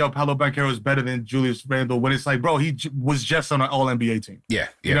say, like, yo, Paolo Banchero is better than Julius Randle when it's like, bro, he was just on an all-NBA team. Yeah.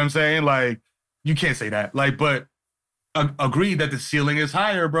 You know what I'm saying? Like, you can't say that. Like, but agree that the ceiling is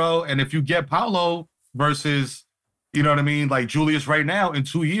higher, bro. And if you get Paolo versus, you know what I mean, like Julius right now, in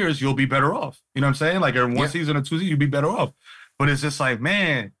 2 years, you'll be better off. You know what I'm saying? Like, in one season or 2 seasons, you'll be better off. But it's just like,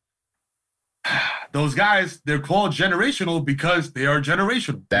 man, those guys, they're called generational because they are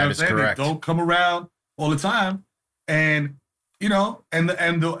generational. That is correct. They don't come around all the time. And, you know, and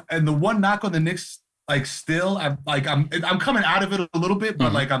the one knock on the Knicks, like, still, I'm coming out of it a little bit,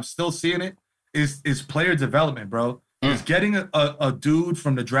 but like I'm still seeing it, is player development, bro. Is getting a dude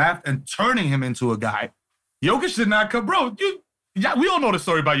from the draft and turning him into a guy. Jokic did not come, bro. We all know the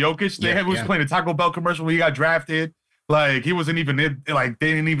story about Jokic. He was playing a Taco Bell commercial when he got drafted. Like, he wasn't even in, like, they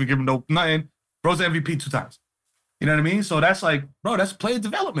didn't even give him nothing. Bro's MVP 2 times. You know what I mean? So that's like, bro, that's player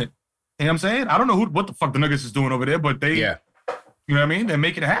development. You know what I'm saying? I don't know what the fuck the Nuggets is doing over there, but they, you know what I mean? They're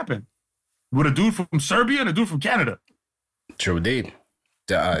making it happen. With a dude from Serbia and a dude from Canada. True indeed.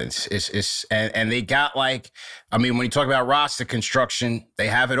 And they got, like, I mean, when you talk about roster construction, they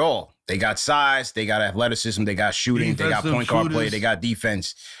have it all. They got size, they got athleticism, they got shooting, they got point guard play, they got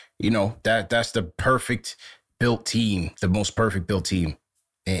defense. You know, that's the perfect built team, the most perfect built team.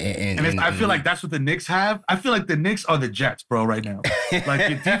 I feel like that's what the Knicks have. I feel like the Knicks are the Jets, bro, right now. Like,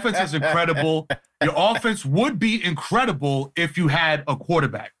 your defense is incredible. Your offense would be incredible if you had a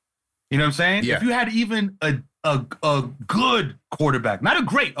quarterback. You know what I'm saying? Yeah. If you had even a good quarterback, not a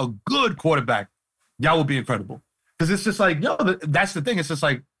great, a good quarterback, y'all would be incredible. Because it's just like, yo, that's the thing. It's just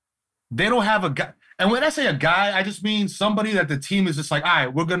like, they don't have a guy. And when I say a guy, I just mean somebody that the team is just like, all right,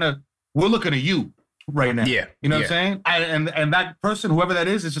 we're looking at you right now. Yeah. You know what I'm saying? And that person, whoever that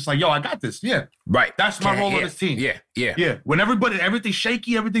is just like, yo, I got this. Yeah. Right. That's my role on this team. Yeah. When everything's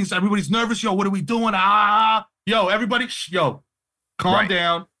shaky, everybody's nervous. Yo, what are we doing? Yo, everybody, calm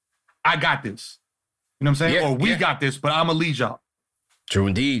down. I got this. You know what I'm saying? Or we got this, but I'm going to lead y'all. True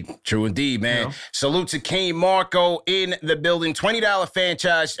indeed, man. You know? Salute to Kane Marco in the building.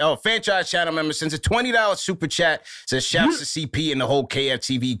 $20 franchise channel member sends a $20 super chat. Says, shouts to CP and the whole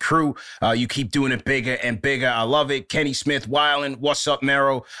KFTV crew. You keep doing it bigger and bigger. I love it. Kenny Smith Weiland, what's up,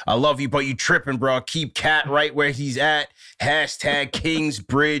 Mero? I love you, but you tripping, bro. Keep Cat right where he's at. Hashtag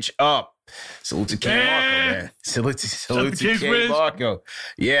Kingsbridge up. Salute to King Marco, man. Salute to King Marco.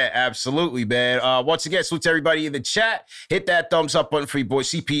 Yeah, absolutely, man. Once again, salute to everybody in the chat. Hit that thumbs up button for your boy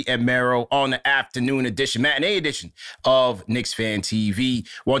CP and Mero on the afternoon edition, matinee edition of Knicks Fan TV.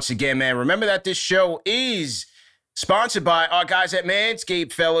 Once again, man, remember that this show is sponsored by our guys at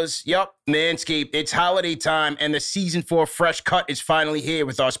Manscaped, fellas. Yup, Manscaped. It's holiday time, and the season for a fresh cut is finally here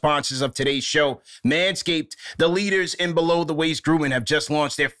with our sponsors of today's show. Manscaped, the leaders in below-the-waist grooming, have just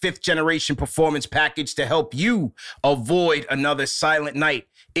launched their 5th-generation performance package to help you avoid another silent night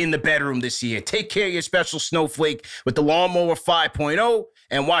in the bedroom this year. Take care of your special snowflake with the Lawnmower 5.0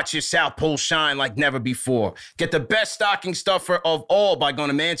 and watch your South Pole shine like never before. Get the best stocking stuffer of all by going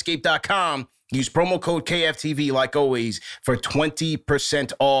to manscaped.com. Use promo code KFTV, like always, for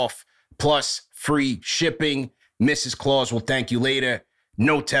 20% off plus free shipping. Mrs. Claus will thank you later.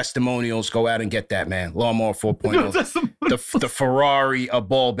 No testimonials. Go out and get that, man. Lawnmower 4.0. The Ferrari of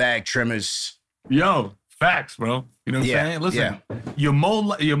ball bag trimmers. Yo, facts, bro. You know what I'm saying? Listen, you're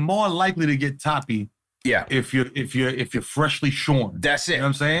more likely to get toppy. Yeah. If you're freshly shorn. That's it. You know what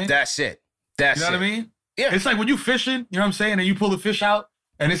I'm saying? That's it. You know what I mean? Yeah. It's like when you fishing, you know what I'm saying, and you pull the fish out.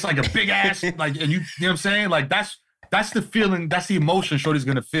 And it's like a big ass, like, and you know what I'm saying? Like, that's the feeling, that's the emotion Shorty's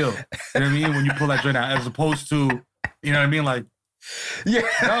gonna feel. You know what I mean? When you pull that joint out, as opposed to, you know what I mean? Like,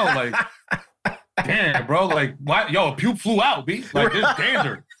 like, damn, bro, like, why? Yo, a puke flew out, B. Like, there's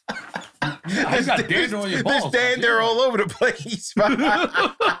dander. You got dander on your balls. There's dander all over the place, bro.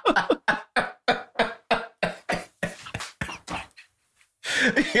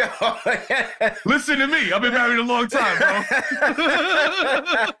 Listen to me. I've been married a long time, bro.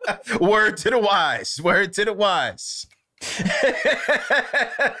 Word to the wise. Word to the wise.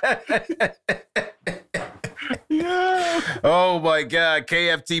 Yeah. Oh my God.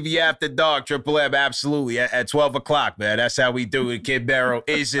 KFTV After Dark, Triple M, absolutely. At 12 o'clock, man. That's how we do it. Kid Mero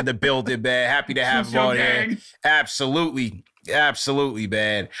is in the building, man. Happy to have him on here. Absolutely. Absolutely,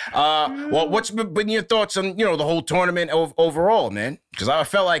 man. Well, what's been your thoughts on, the whole tournament overall, man? Because I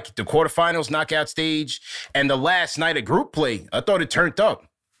felt like the quarterfinals, knockout stage, and the last night of group play, I thought it turned up.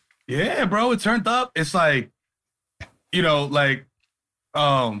 Yeah, bro, it turned up. It's like,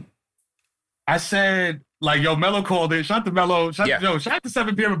 I said, like, yo, Melo called it. Shout out to Melo. Shout out to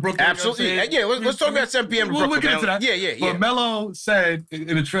 7 p.m. in Brooklyn. Absolutely. You know let's talk about 7 p.m. in Brooklyn. We'll get into that. Yeah. But Melo said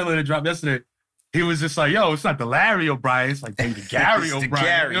in the trailer that dropped yesterday, he was just like, yo, it's not the Larry O'Brien. It's like the Gary O'Brien. You know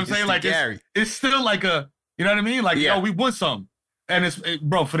what I'm saying? Like, it's still like a, you know what I mean? Like, yo, we won some. And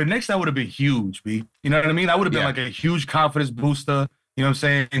bro, for the Knicks, that would have been huge, B. You know what I mean? That would have been like a huge confidence booster. You know what I'm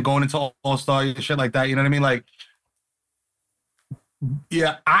saying? And going into All-Star and shit like that. You know what I mean? Like,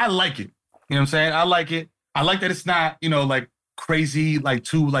 yeah, I like it. You know what I'm saying? I like it. I like that it's not, like crazy, like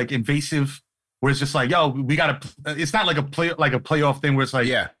too like invasive, where it's just like, yo, we gotta. It's not like a playoff thing where it's like,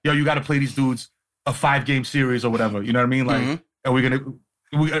 yo, you gotta play these dudes a 5-game series or whatever. You know what I mean? Like, and we're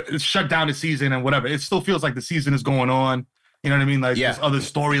gonna shut down the season and whatever. It still feels like the season is going on. You know what I mean? Like, there's other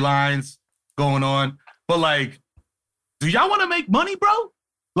storylines going on. But like, do y'all want to make money, bro?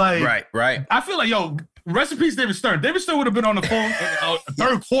 Like, right. I feel like, yo, rest in peace, David Stern. David Stern would have been on the phone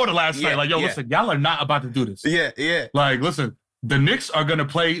third quarter last night. Like, yo, listen, y'all are not about to do this. Yeah. Like, listen, the Knicks are gonna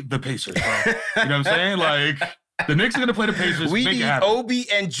play the Pacers, bro. You know what I'm saying? Like, the Knicks are going to play the Pacers. We need Obi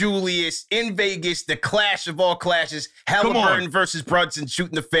and Julius in Vegas, the clash of all clashes. Halliburton versus Brunson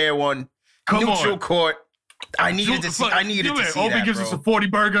shooting the fair one. Neutral court. I needed to see that, Obi gives us a 40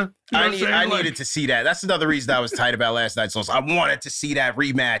 burger. You know I needed to see that. That's another reason I was tight about last night's loss. I wanted to see that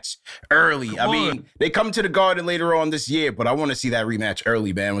rematch early. I mean, they come to the Garden later on this year, but I want to see that rematch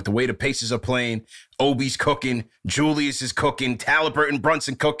early, man. With the way the Pacers are playing, Obi's cooking, Julius is cooking, Halliburton,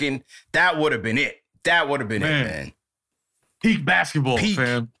 Brunson cooking. That would have been it. That would have been it, man. Peak basketball,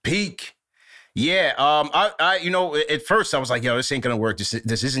 fam. Peak. Yeah. I at first I was like, yo, this ain't gonna work. This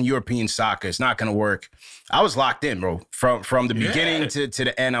isn't European soccer. It's not gonna work. I was locked in, bro. From the beginning to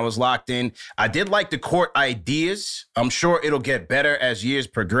the end, I was locked in. I did like the court ideas. I'm sure it'll get better as years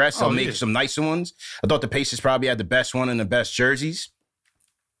progress. I'll make some nicer ones. I thought the Pacers probably had the best one and the best jerseys.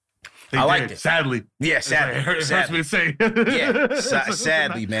 I liked it. Sadly. Yeah, sadly. It hurts me to say.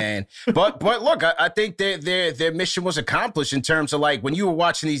 Sadly, man. But look, I think their mission was accomplished in terms of like when you were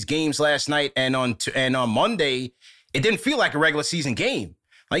watching these games last night and on Monday, it didn't feel like a regular season game.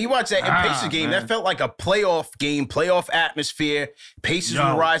 Like you watch that Pacers game, that felt like a playoff game, playoff atmosphere. Pacers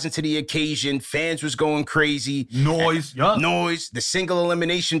were rising to the occasion. Fans was going crazy. Noise, the single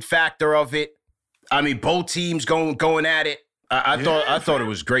elimination factor of it. I mean, both teams going at it. I thought it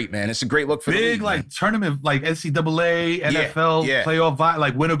was great, man. It's a great look for the league. Big like tournament, like NCAA, NFL, playoff vibe,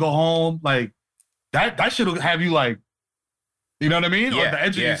 like win or go home. Like that should have you like You know what I mean? Yeah, On the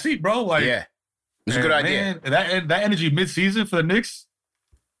edge of your seat, bro. Like, yeah. It's a good idea. Man, that energy mid-season for the Knicks.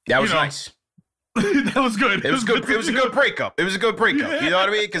 That was nice. That was good. It was good. It was a good breakup. It was a good breakup. Yeah. You know what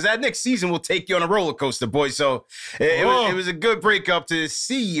I mean? Because that next season will take you on a roller coaster, boy. So it was a good breakup to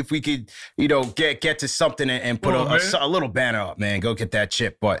see if we could, get to something and put a little banner up, man. Go get that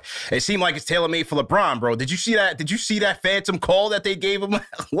chip. But it seemed like it's tailor-made for LeBron, bro. Did you see that? Did you see that phantom call that they gave him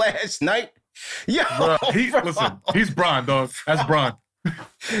last night? Yeah, listen, he's Bron, dog. That's Bron.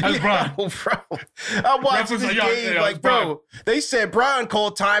 That's Bron. Bro. I'm watching this game bro, they said Bron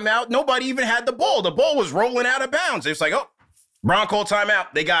called timeout. Nobody even had the ball. The ball was rolling out of bounds. It's like, Bron called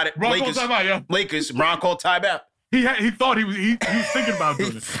timeout. They got it. Bron called timeout, yeah. Lakers, Bron called timeout. He thought he was thinking about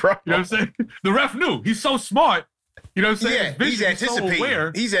doing it. You know what I'm saying? The ref knew. He's so smart. You know what I'm saying? Yeah, he's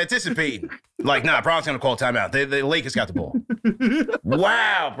anticipating. He's anticipating. Like, Bron's going to call timeout. The Lakers got the ball.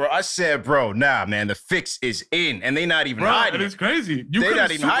 Wow, bro. I said, bro, nah, man, the fix is in. And they not even hiding it. It's crazy. They're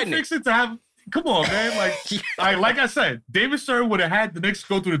not even hiding it. To have, come on, man. Like I said, David Stern would have had the Knicks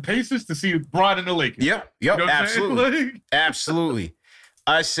go through the paces to see Bron and the Lakers. Yep, absolutely. Absolutely.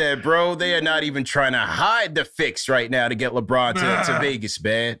 I said, bro, they are not even trying to hide the fix right now to get LeBron to Vegas,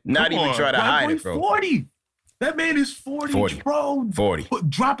 man. Not even trying to hide it, bro. 40. That man is 40, bro. 40.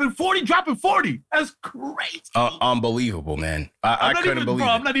 Dropping 40. That's crazy. Unbelievable, man. I couldn't believe it.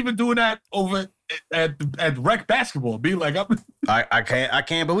 I'm not even doing that over at rec basketball. Be like, I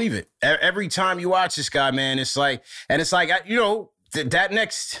can't believe it. Every time you watch this guy, man, it's like that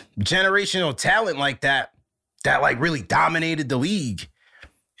next generational talent like that like really dominated the league.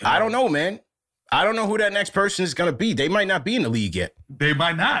 Yeah. I don't know, man. I don't know who that next person is going to be. They might not be in the league yet. They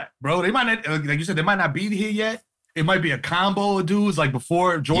might not, bro. They might not, like you said, they might not be here yet. It might be a combo of dudes. Like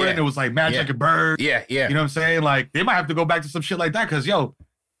before Jordan, it was like Magic and Bird. Yeah. You know what I'm saying? Like they might have to go back to some shit like that because,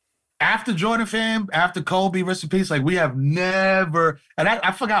 after Jordan fam, after Kobe, rest in peace, like we have never, and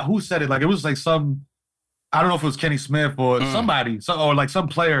I forgot who said it. Like it was like I don't know if it was Kenny Smith or somebody, or like some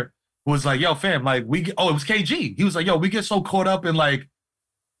player was like, yo, fam, like it was KG. He was like, yo, we get so caught up in like,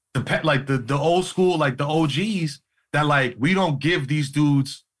 the old school, like the OGs, that like we don't give these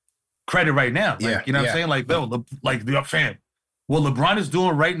dudes credit right now. Like, you know what I'm saying? Like, the fan. What LeBron is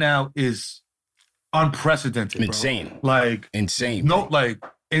doing right now is unprecedented. Insane. Bro. Like insane. No, like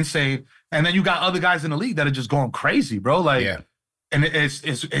insane. And then you got other guys in the league that are just going crazy, bro. Like, and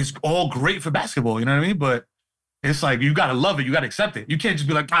it's all great for basketball. You know what I mean? But it's like you gotta love it. You gotta accept it. You can't just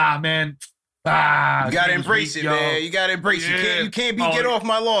be like, man. You gotta embrace it, man. You gotta embrace it. You can't be get off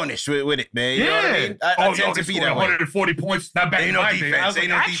my lawnish with it, man. You know what I mean? I tend to be that way. 140 points, not back in my day. Ain't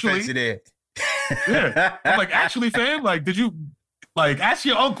no defense in there. I'm like, actually, fam, like, did you ask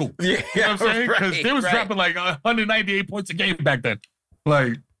your uncle? Yeah, you know what I'm saying? Because they was dropping like 198 points a game back then.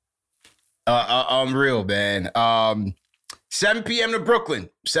 Like, unreal, man. 7 p.m. to Brooklyn.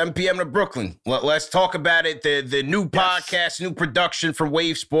 7 p.m. to Brooklyn. Let's talk about it. The new podcast, new production from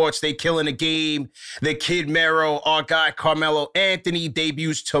Wave Sports. They killing the game. The kid Mero, our guy Carmelo Anthony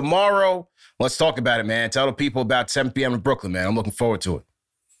debuts tomorrow. Let's talk about it, man. Tell the people about 7 p.m. to Brooklyn, man. I'm looking forward to it.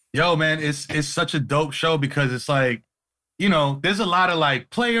 Yo, man, it's such a dope show because it's like, there's a lot of like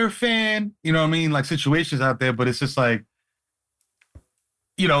player fan, you know what I mean, like situations out there, but it's just like,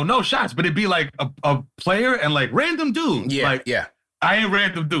 no shots, but it'd be like a player and like random dude. I ain't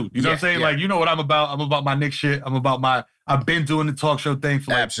random dude. You know what I'm saying? Like, you know what I'm about. I'm about my Knicks shit. I've been doing the talk show thing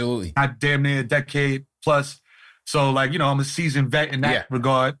for like damn near a decade plus. So like, I'm a seasoned vet in that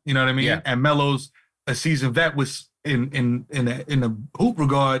regard. You know what I mean? Yeah. And Melo's a seasoned vet was in a hoop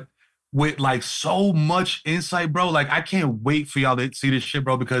regard with like so much insight, bro. Like I can't wait for y'all to see this shit,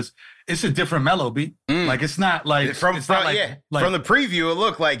 bro, because it's a different Melo, B. Like it's not like from the preview, it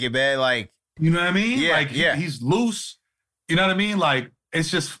looked like it, man. Like, you know what I mean? Yeah, like he's loose. You know what I mean? Like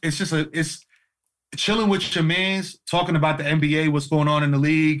it's chilling with your mans, talking about the NBA, what's going on in the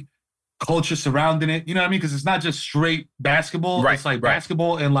league, culture surrounding it. You know what I mean? Because it's not just straight basketball. Right, it's like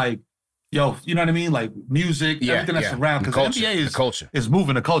basketball and like, you know what I mean? Like music, everything that's around. Because the NBA is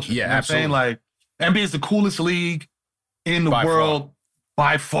moving the culture. Yeah, you know absolutely. What I'm saying? Like NBA is the coolest league in the world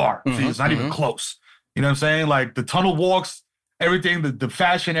by far. Mm-hmm, it's not even close. You know what I'm saying? Like the tunnel walks, everything, the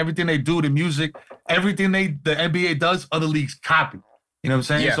fashion, everything they do, the music, everything the NBA does, other leagues copy. You know what I'm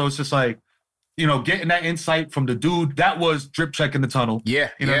saying? Yeah. So it's just like, getting that insight from the dude that was drip checking the tunnel. Yeah.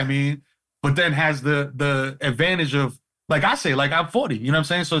 You know what I mean? But then has the advantage of, like I say, like I'm 40. You know what I'm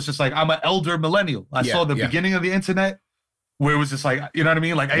saying? So it's just like I'm an elder millennial. I saw the beginning of the internet where it was just like, you know what I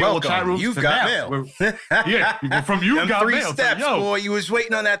mean? Like, hey, old chat rooms. You've got mail. From you got 3 mail. steps, boy. You was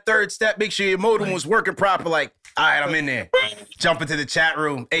waiting on that third step. Make sure your modem was working proper. Like, All right, I'm in there. Jump into the chat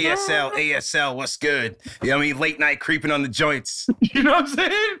room. ASL, what's good? You know what I mean? Late night creeping on the joints. You know what I'm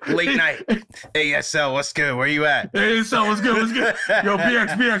saying? Late night. ASL, what's good? Where you at? ASL, what's good? What's good? Yo,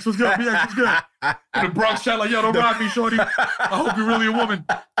 BX, what's good? BX, what's good? In the Bronx chat, like, yo, don't rob me, shorty. I hope you're really a woman.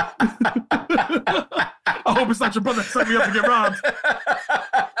 I hope it's not your brother setting me up to get robbed.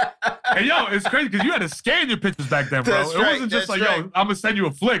 And yo, it's crazy because you had to scan your pictures back then, bro. It wasn't just like, yo, I'm gonna send you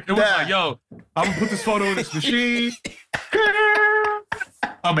a flick. It was like, yo, I'm gonna put this photo in this machine.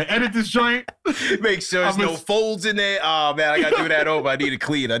 I'm gonna edit this joint. Make sure there's no folds in there. Oh man, I gotta do that over. I need it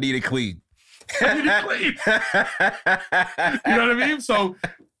clean. You know what I mean? So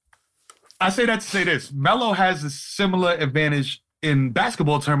I say that to say this. Melo has a similar advantage in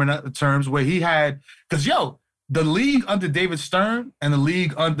basketball terms where he had, because yo, the league under David Stern and the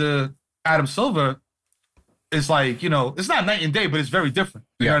league under Adam Silver is like, you know, it's not night and day, but it's very different.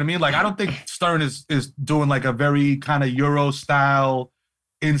 You know what I mean? Like, I don't think Stern is doing like a very kind of Euro style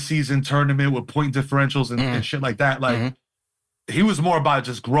in-season tournament with point differentials and shit like that. Like, he was more about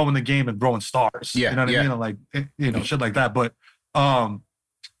just growing the game and growing stars. You know what I mean? Like, you know, shit like that. But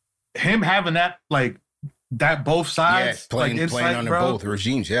him having that, like, that both sides, playing under both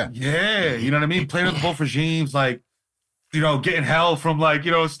regimes, you know what I mean? Playing under both regimes, like, you know, getting hell from, like,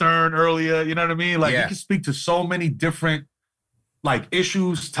 you know, Stern earlier, you know what I mean? Like, he can speak to so many different, like,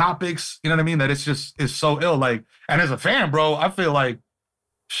 issues, topics, you know what I mean? That it's so ill. Like, and as a fan, bro, I feel like,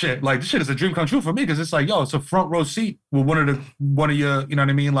 shit, like, this shit is a dream come true for me because it's like, yo, it's a front row seat with one of your, you know what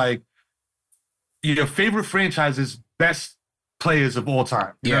I mean? Like, your favorite franchise's best players of all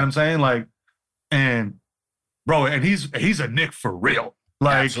time. You know what I'm saying? Like, and bro, and he's a Knick for real.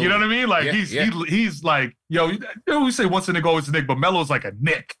 Like, absolutely. You know what I mean? Like, he's like, yo, you know, we say once a Knick, always a Knick, but Melo's like a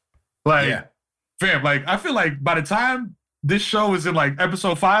Knick. Like, fam, like, I feel like by the time this show is in, like,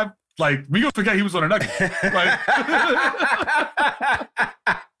 episode 5, like, we gonna forget he was on a Nugget. Like,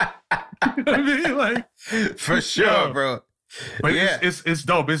 you know what I mean? Like, for sure, bro. But it's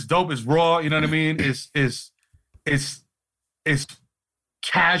dope. It's dope. It's raw. You know what I mean? It's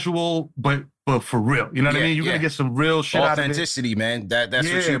casual, but for real. You know what I mean? You're gonna get some real shit out of it. Authenticity, man. That's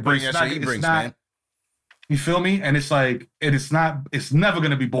what you bring. That's what he brings, man. You feel me? And it's like, it's never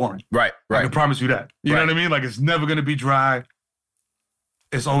gonna be boring. Right. I can promise you that. You know what I mean? Like, it's never gonna be dry.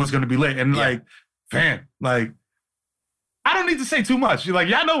 It's always gonna be lit. And like, fam, like, I don't need to say too much. You're like,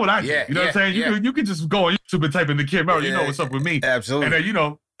 y'all know what I do. You know what I'm saying? You can just go on YouTube and type in the Kid Mero. You know what's up with me. Absolutely. And then, you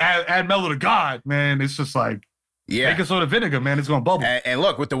know, add Melo to God, man. It's just like, make a soda vinegar, man. It's going to bubble. And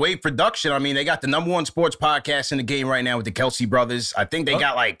look, with the Wave production, I mean, they got the #1 sports podcast in the game right now with the Kelsey brothers. I think they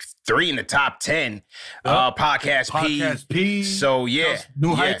got like 3 in the top 10. Podcast P. So,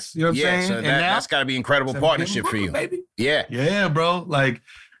 New heights, you know what I'm saying? So that's got to be an incredible partnership for you. Baby. Yeah. Yeah, bro. Like,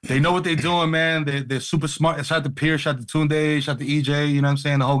 they know what they're doing, man. They're super smart. Shout out to Pierce, shout out to Tunde, shout out to EJ, you know what I'm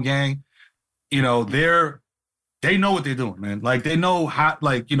saying? The whole gang. You know, they know what they're doing, man. Like, they know how,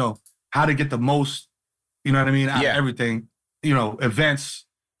 like, you know, how to get the most, you know what I mean, out of everything. You know, events,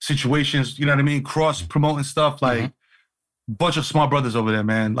 situations, you know what I mean? Cross-promoting stuff, like, bunch of smart brothers over there,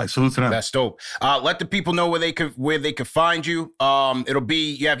 man. Like, salute to them. That's dope. Let the people know where they could find you. It'll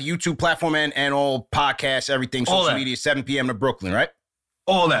be, you have a YouTube platform and all podcasts, everything, social media, 7 p.m. to Brooklyn, right?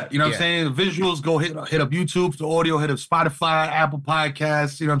 All that, you know what I'm saying? The visuals, go hit up YouTube. The audio, hit up Spotify, Apple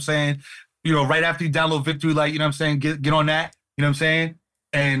Podcasts, you know what I'm saying? You know, right after you download Victory Light, you know what I'm saying? Get on that, you know what I'm saying?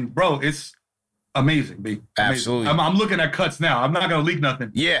 And, bro, it's amazing, B. Amazing. Absolutely. I'm looking at cuts now. I'm not gonna leak nothing.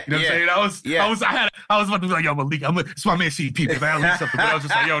 Yeah. You know what I'm saying? I was about to be like, yo, I'm gonna leak. It's my man CP, because I leak something. But I was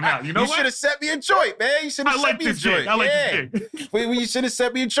just like, yo, now, you know what? You should have set me a joint, man. You should have set me a joint. I like this gig. You should have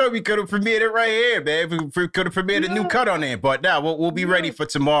set me a joint. We could have premiered it right here, man. We could have premiered a new cut on there. But now we'll be ready for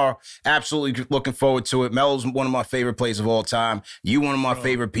tomorrow. Absolutely looking forward to it. Melo's one of my favorite players of all time. You one of my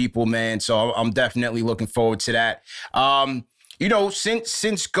favorite people, man. So I'm definitely looking forward to that. You know,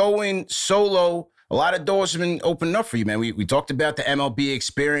 since going solo, a lot of doors have been opening up for you, man. We talked about the MLB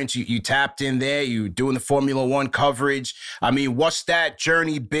experience. You tapped in there. You doing the Formula One coverage. I mean, what's that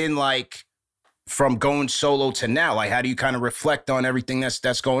journey been like from going solo to now? Like, how do you kind of reflect on everything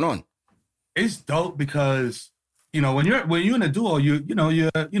that's going on? It's dope because, you know, when you're in a duo, you're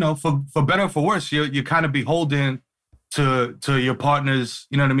for better or for worse, you're kind of beholden to your partners.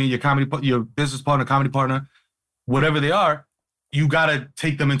 You know what I mean? Your business partner, comedy partner, whatever they are. You got to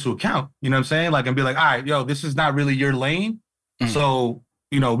take them into account, you know what I'm saying? Like, and be like, all right, yo, this is not really your lane. So,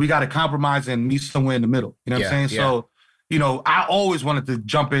 you know, we got to compromise and meet somewhere in the middle. You know what I'm saying? So, you know, I always wanted to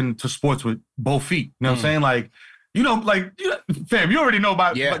jump into sports with both feet. You know what I'm saying? Like, fam, you already know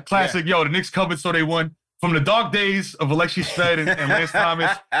about classic, the Knicks covered, so they won. From the dark days of Alexi Shved and Lance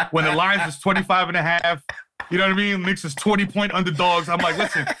Thomas, when the lines was 25 and a half, You know what I mean? Knicks is 20-point underdogs. I'm like,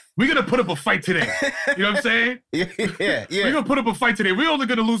 listen, we're going to put up a fight today. You know what I'm saying? Yeah. We're going to put up a fight today. We're only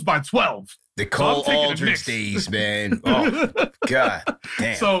going to lose by 12. The Cole Aldridge days, man. Oh, God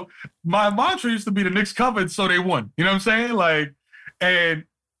damn. So my mantra used to be the Knicks covered, so they won. You know what I'm saying? Like, and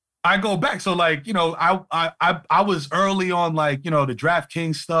I go back. So, like, you know, I was early on, like, you know, the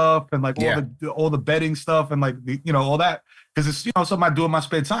DraftKings stuff and, like, all the betting stuff and, like, you know, all that. Because it's, you know, something I do in my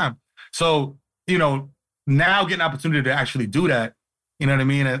spare time. So, you know, now getting an opportunity to actually do that, you know what I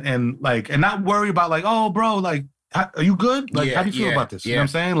mean? And like, and not worry about like, oh, bro, like, are you good? Like, how do you feel about this? You know what I'm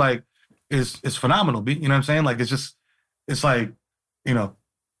saying? Like, it's phenomenal. You know what I'm saying? Like, it's like, you know,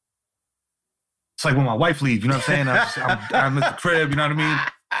 it's like when my wife leaves, you know what I'm saying? I'm at the crib, you know what I mean?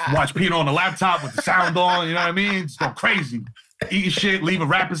 Watch Pino on the laptop with the sound on, you know what I mean? Just go crazy. Eating shit, leaving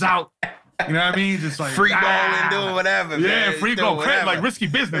rappers out. You know what I mean? Just like free balling, doing whatever. Yeah, man. Free go crib, like risky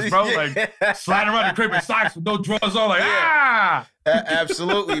business, bro. Like sliding around the crib in socks with no drawers on, like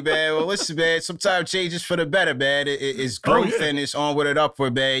Absolutely, man. Well, listen, man. Sometimes changes for the better, man. It's growth and it's on with it up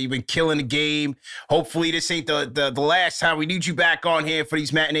for, man. You've been killing the game. Hopefully, this ain't the last time we need you back on here for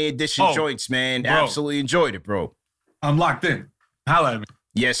these matinee edition joints, man. Bro. Absolutely enjoyed it, bro. I'm locked in. Holla at me.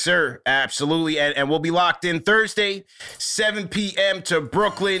 Yes, sir. Absolutely. And we'll be locked in Thursday, 7 p.m. to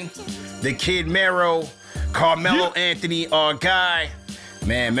Brooklyn. The kid Mero, Carmelo Anthony, our guy.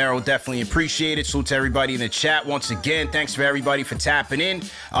 Man, Mero, definitely appreciate it. Salute to everybody in the chat once again. Thanks for everybody for tapping in.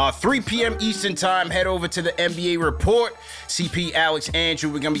 3 p.m. Eastern time, head over to the NBA Report. CP, Alex, Andrew,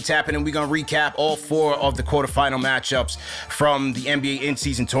 we're going to be tapping in. We're going to recap all 4 of the quarterfinal matchups from the NBA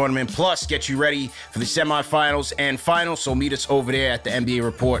in-season tournament, plus get you ready for the semifinals and finals. So meet us over there at the NBA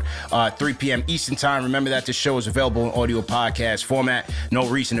Report, 3 p.m. Eastern time. Remember that this show is available in audio podcast format. No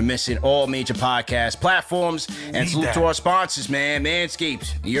reason to miss it. All major podcast platforms. And salute to our sponsors, man. Manscaped.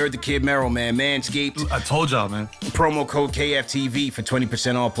 You heard the kid Mero, man. Manscaped. I told y'all, man. Promo code KFTV for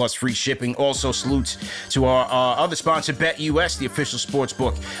 20% off plus free shipping. Also, salutes to our other sponsor, BetUS, the official sports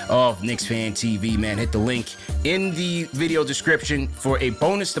book of Knicks Fan TV, man. Hit the link in the video description for a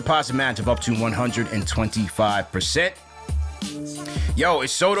bonus deposit match of up to 125%. Yo,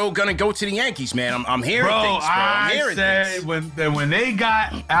 is Soto gonna go to the Yankees, man? I'm hearing things, bro. I'm hearing things. When they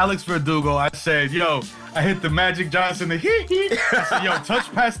got Alex Verdugo, I said, yo, I hit the Magic Johnson, the I said, yo,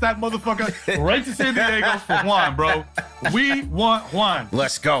 touch past that motherfucker right to San Diego for Juan, bro. We want Juan.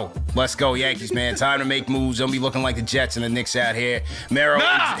 Let's go, Yankees, man. Time to make moves. Don't be looking like the Jets and the Knicks out here. Mero,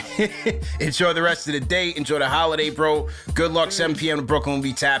 enjoy the rest of the day. Enjoy the holiday, bro. Good luck. 7 p.m. to Brooklyn will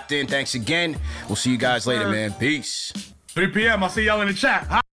be tapped in. Thanks again. We'll see you guys later, man. Peace. 3 p.m. I'll see y'all in the chat.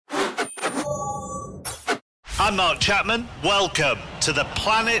 I'm Mark Chapman. Welcome to the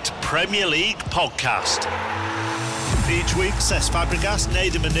Planet Premier League podcast. Each week, Cesc Fabregas,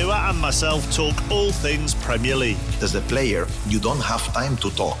 Nader Manua and myself talk all things Premier League. As a player, you don't have time to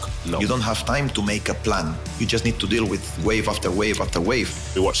talk. No. You don't have time to make a plan. You just need to deal with wave after wave after wave.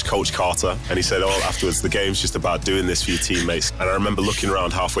 We watched Coach Carter and he said, afterwards, the game's just about doing this for your teammates. And I remember looking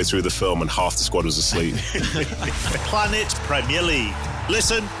around halfway through the film and half the squad was asleep. Planet Premier League.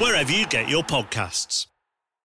 Listen wherever you get your podcasts.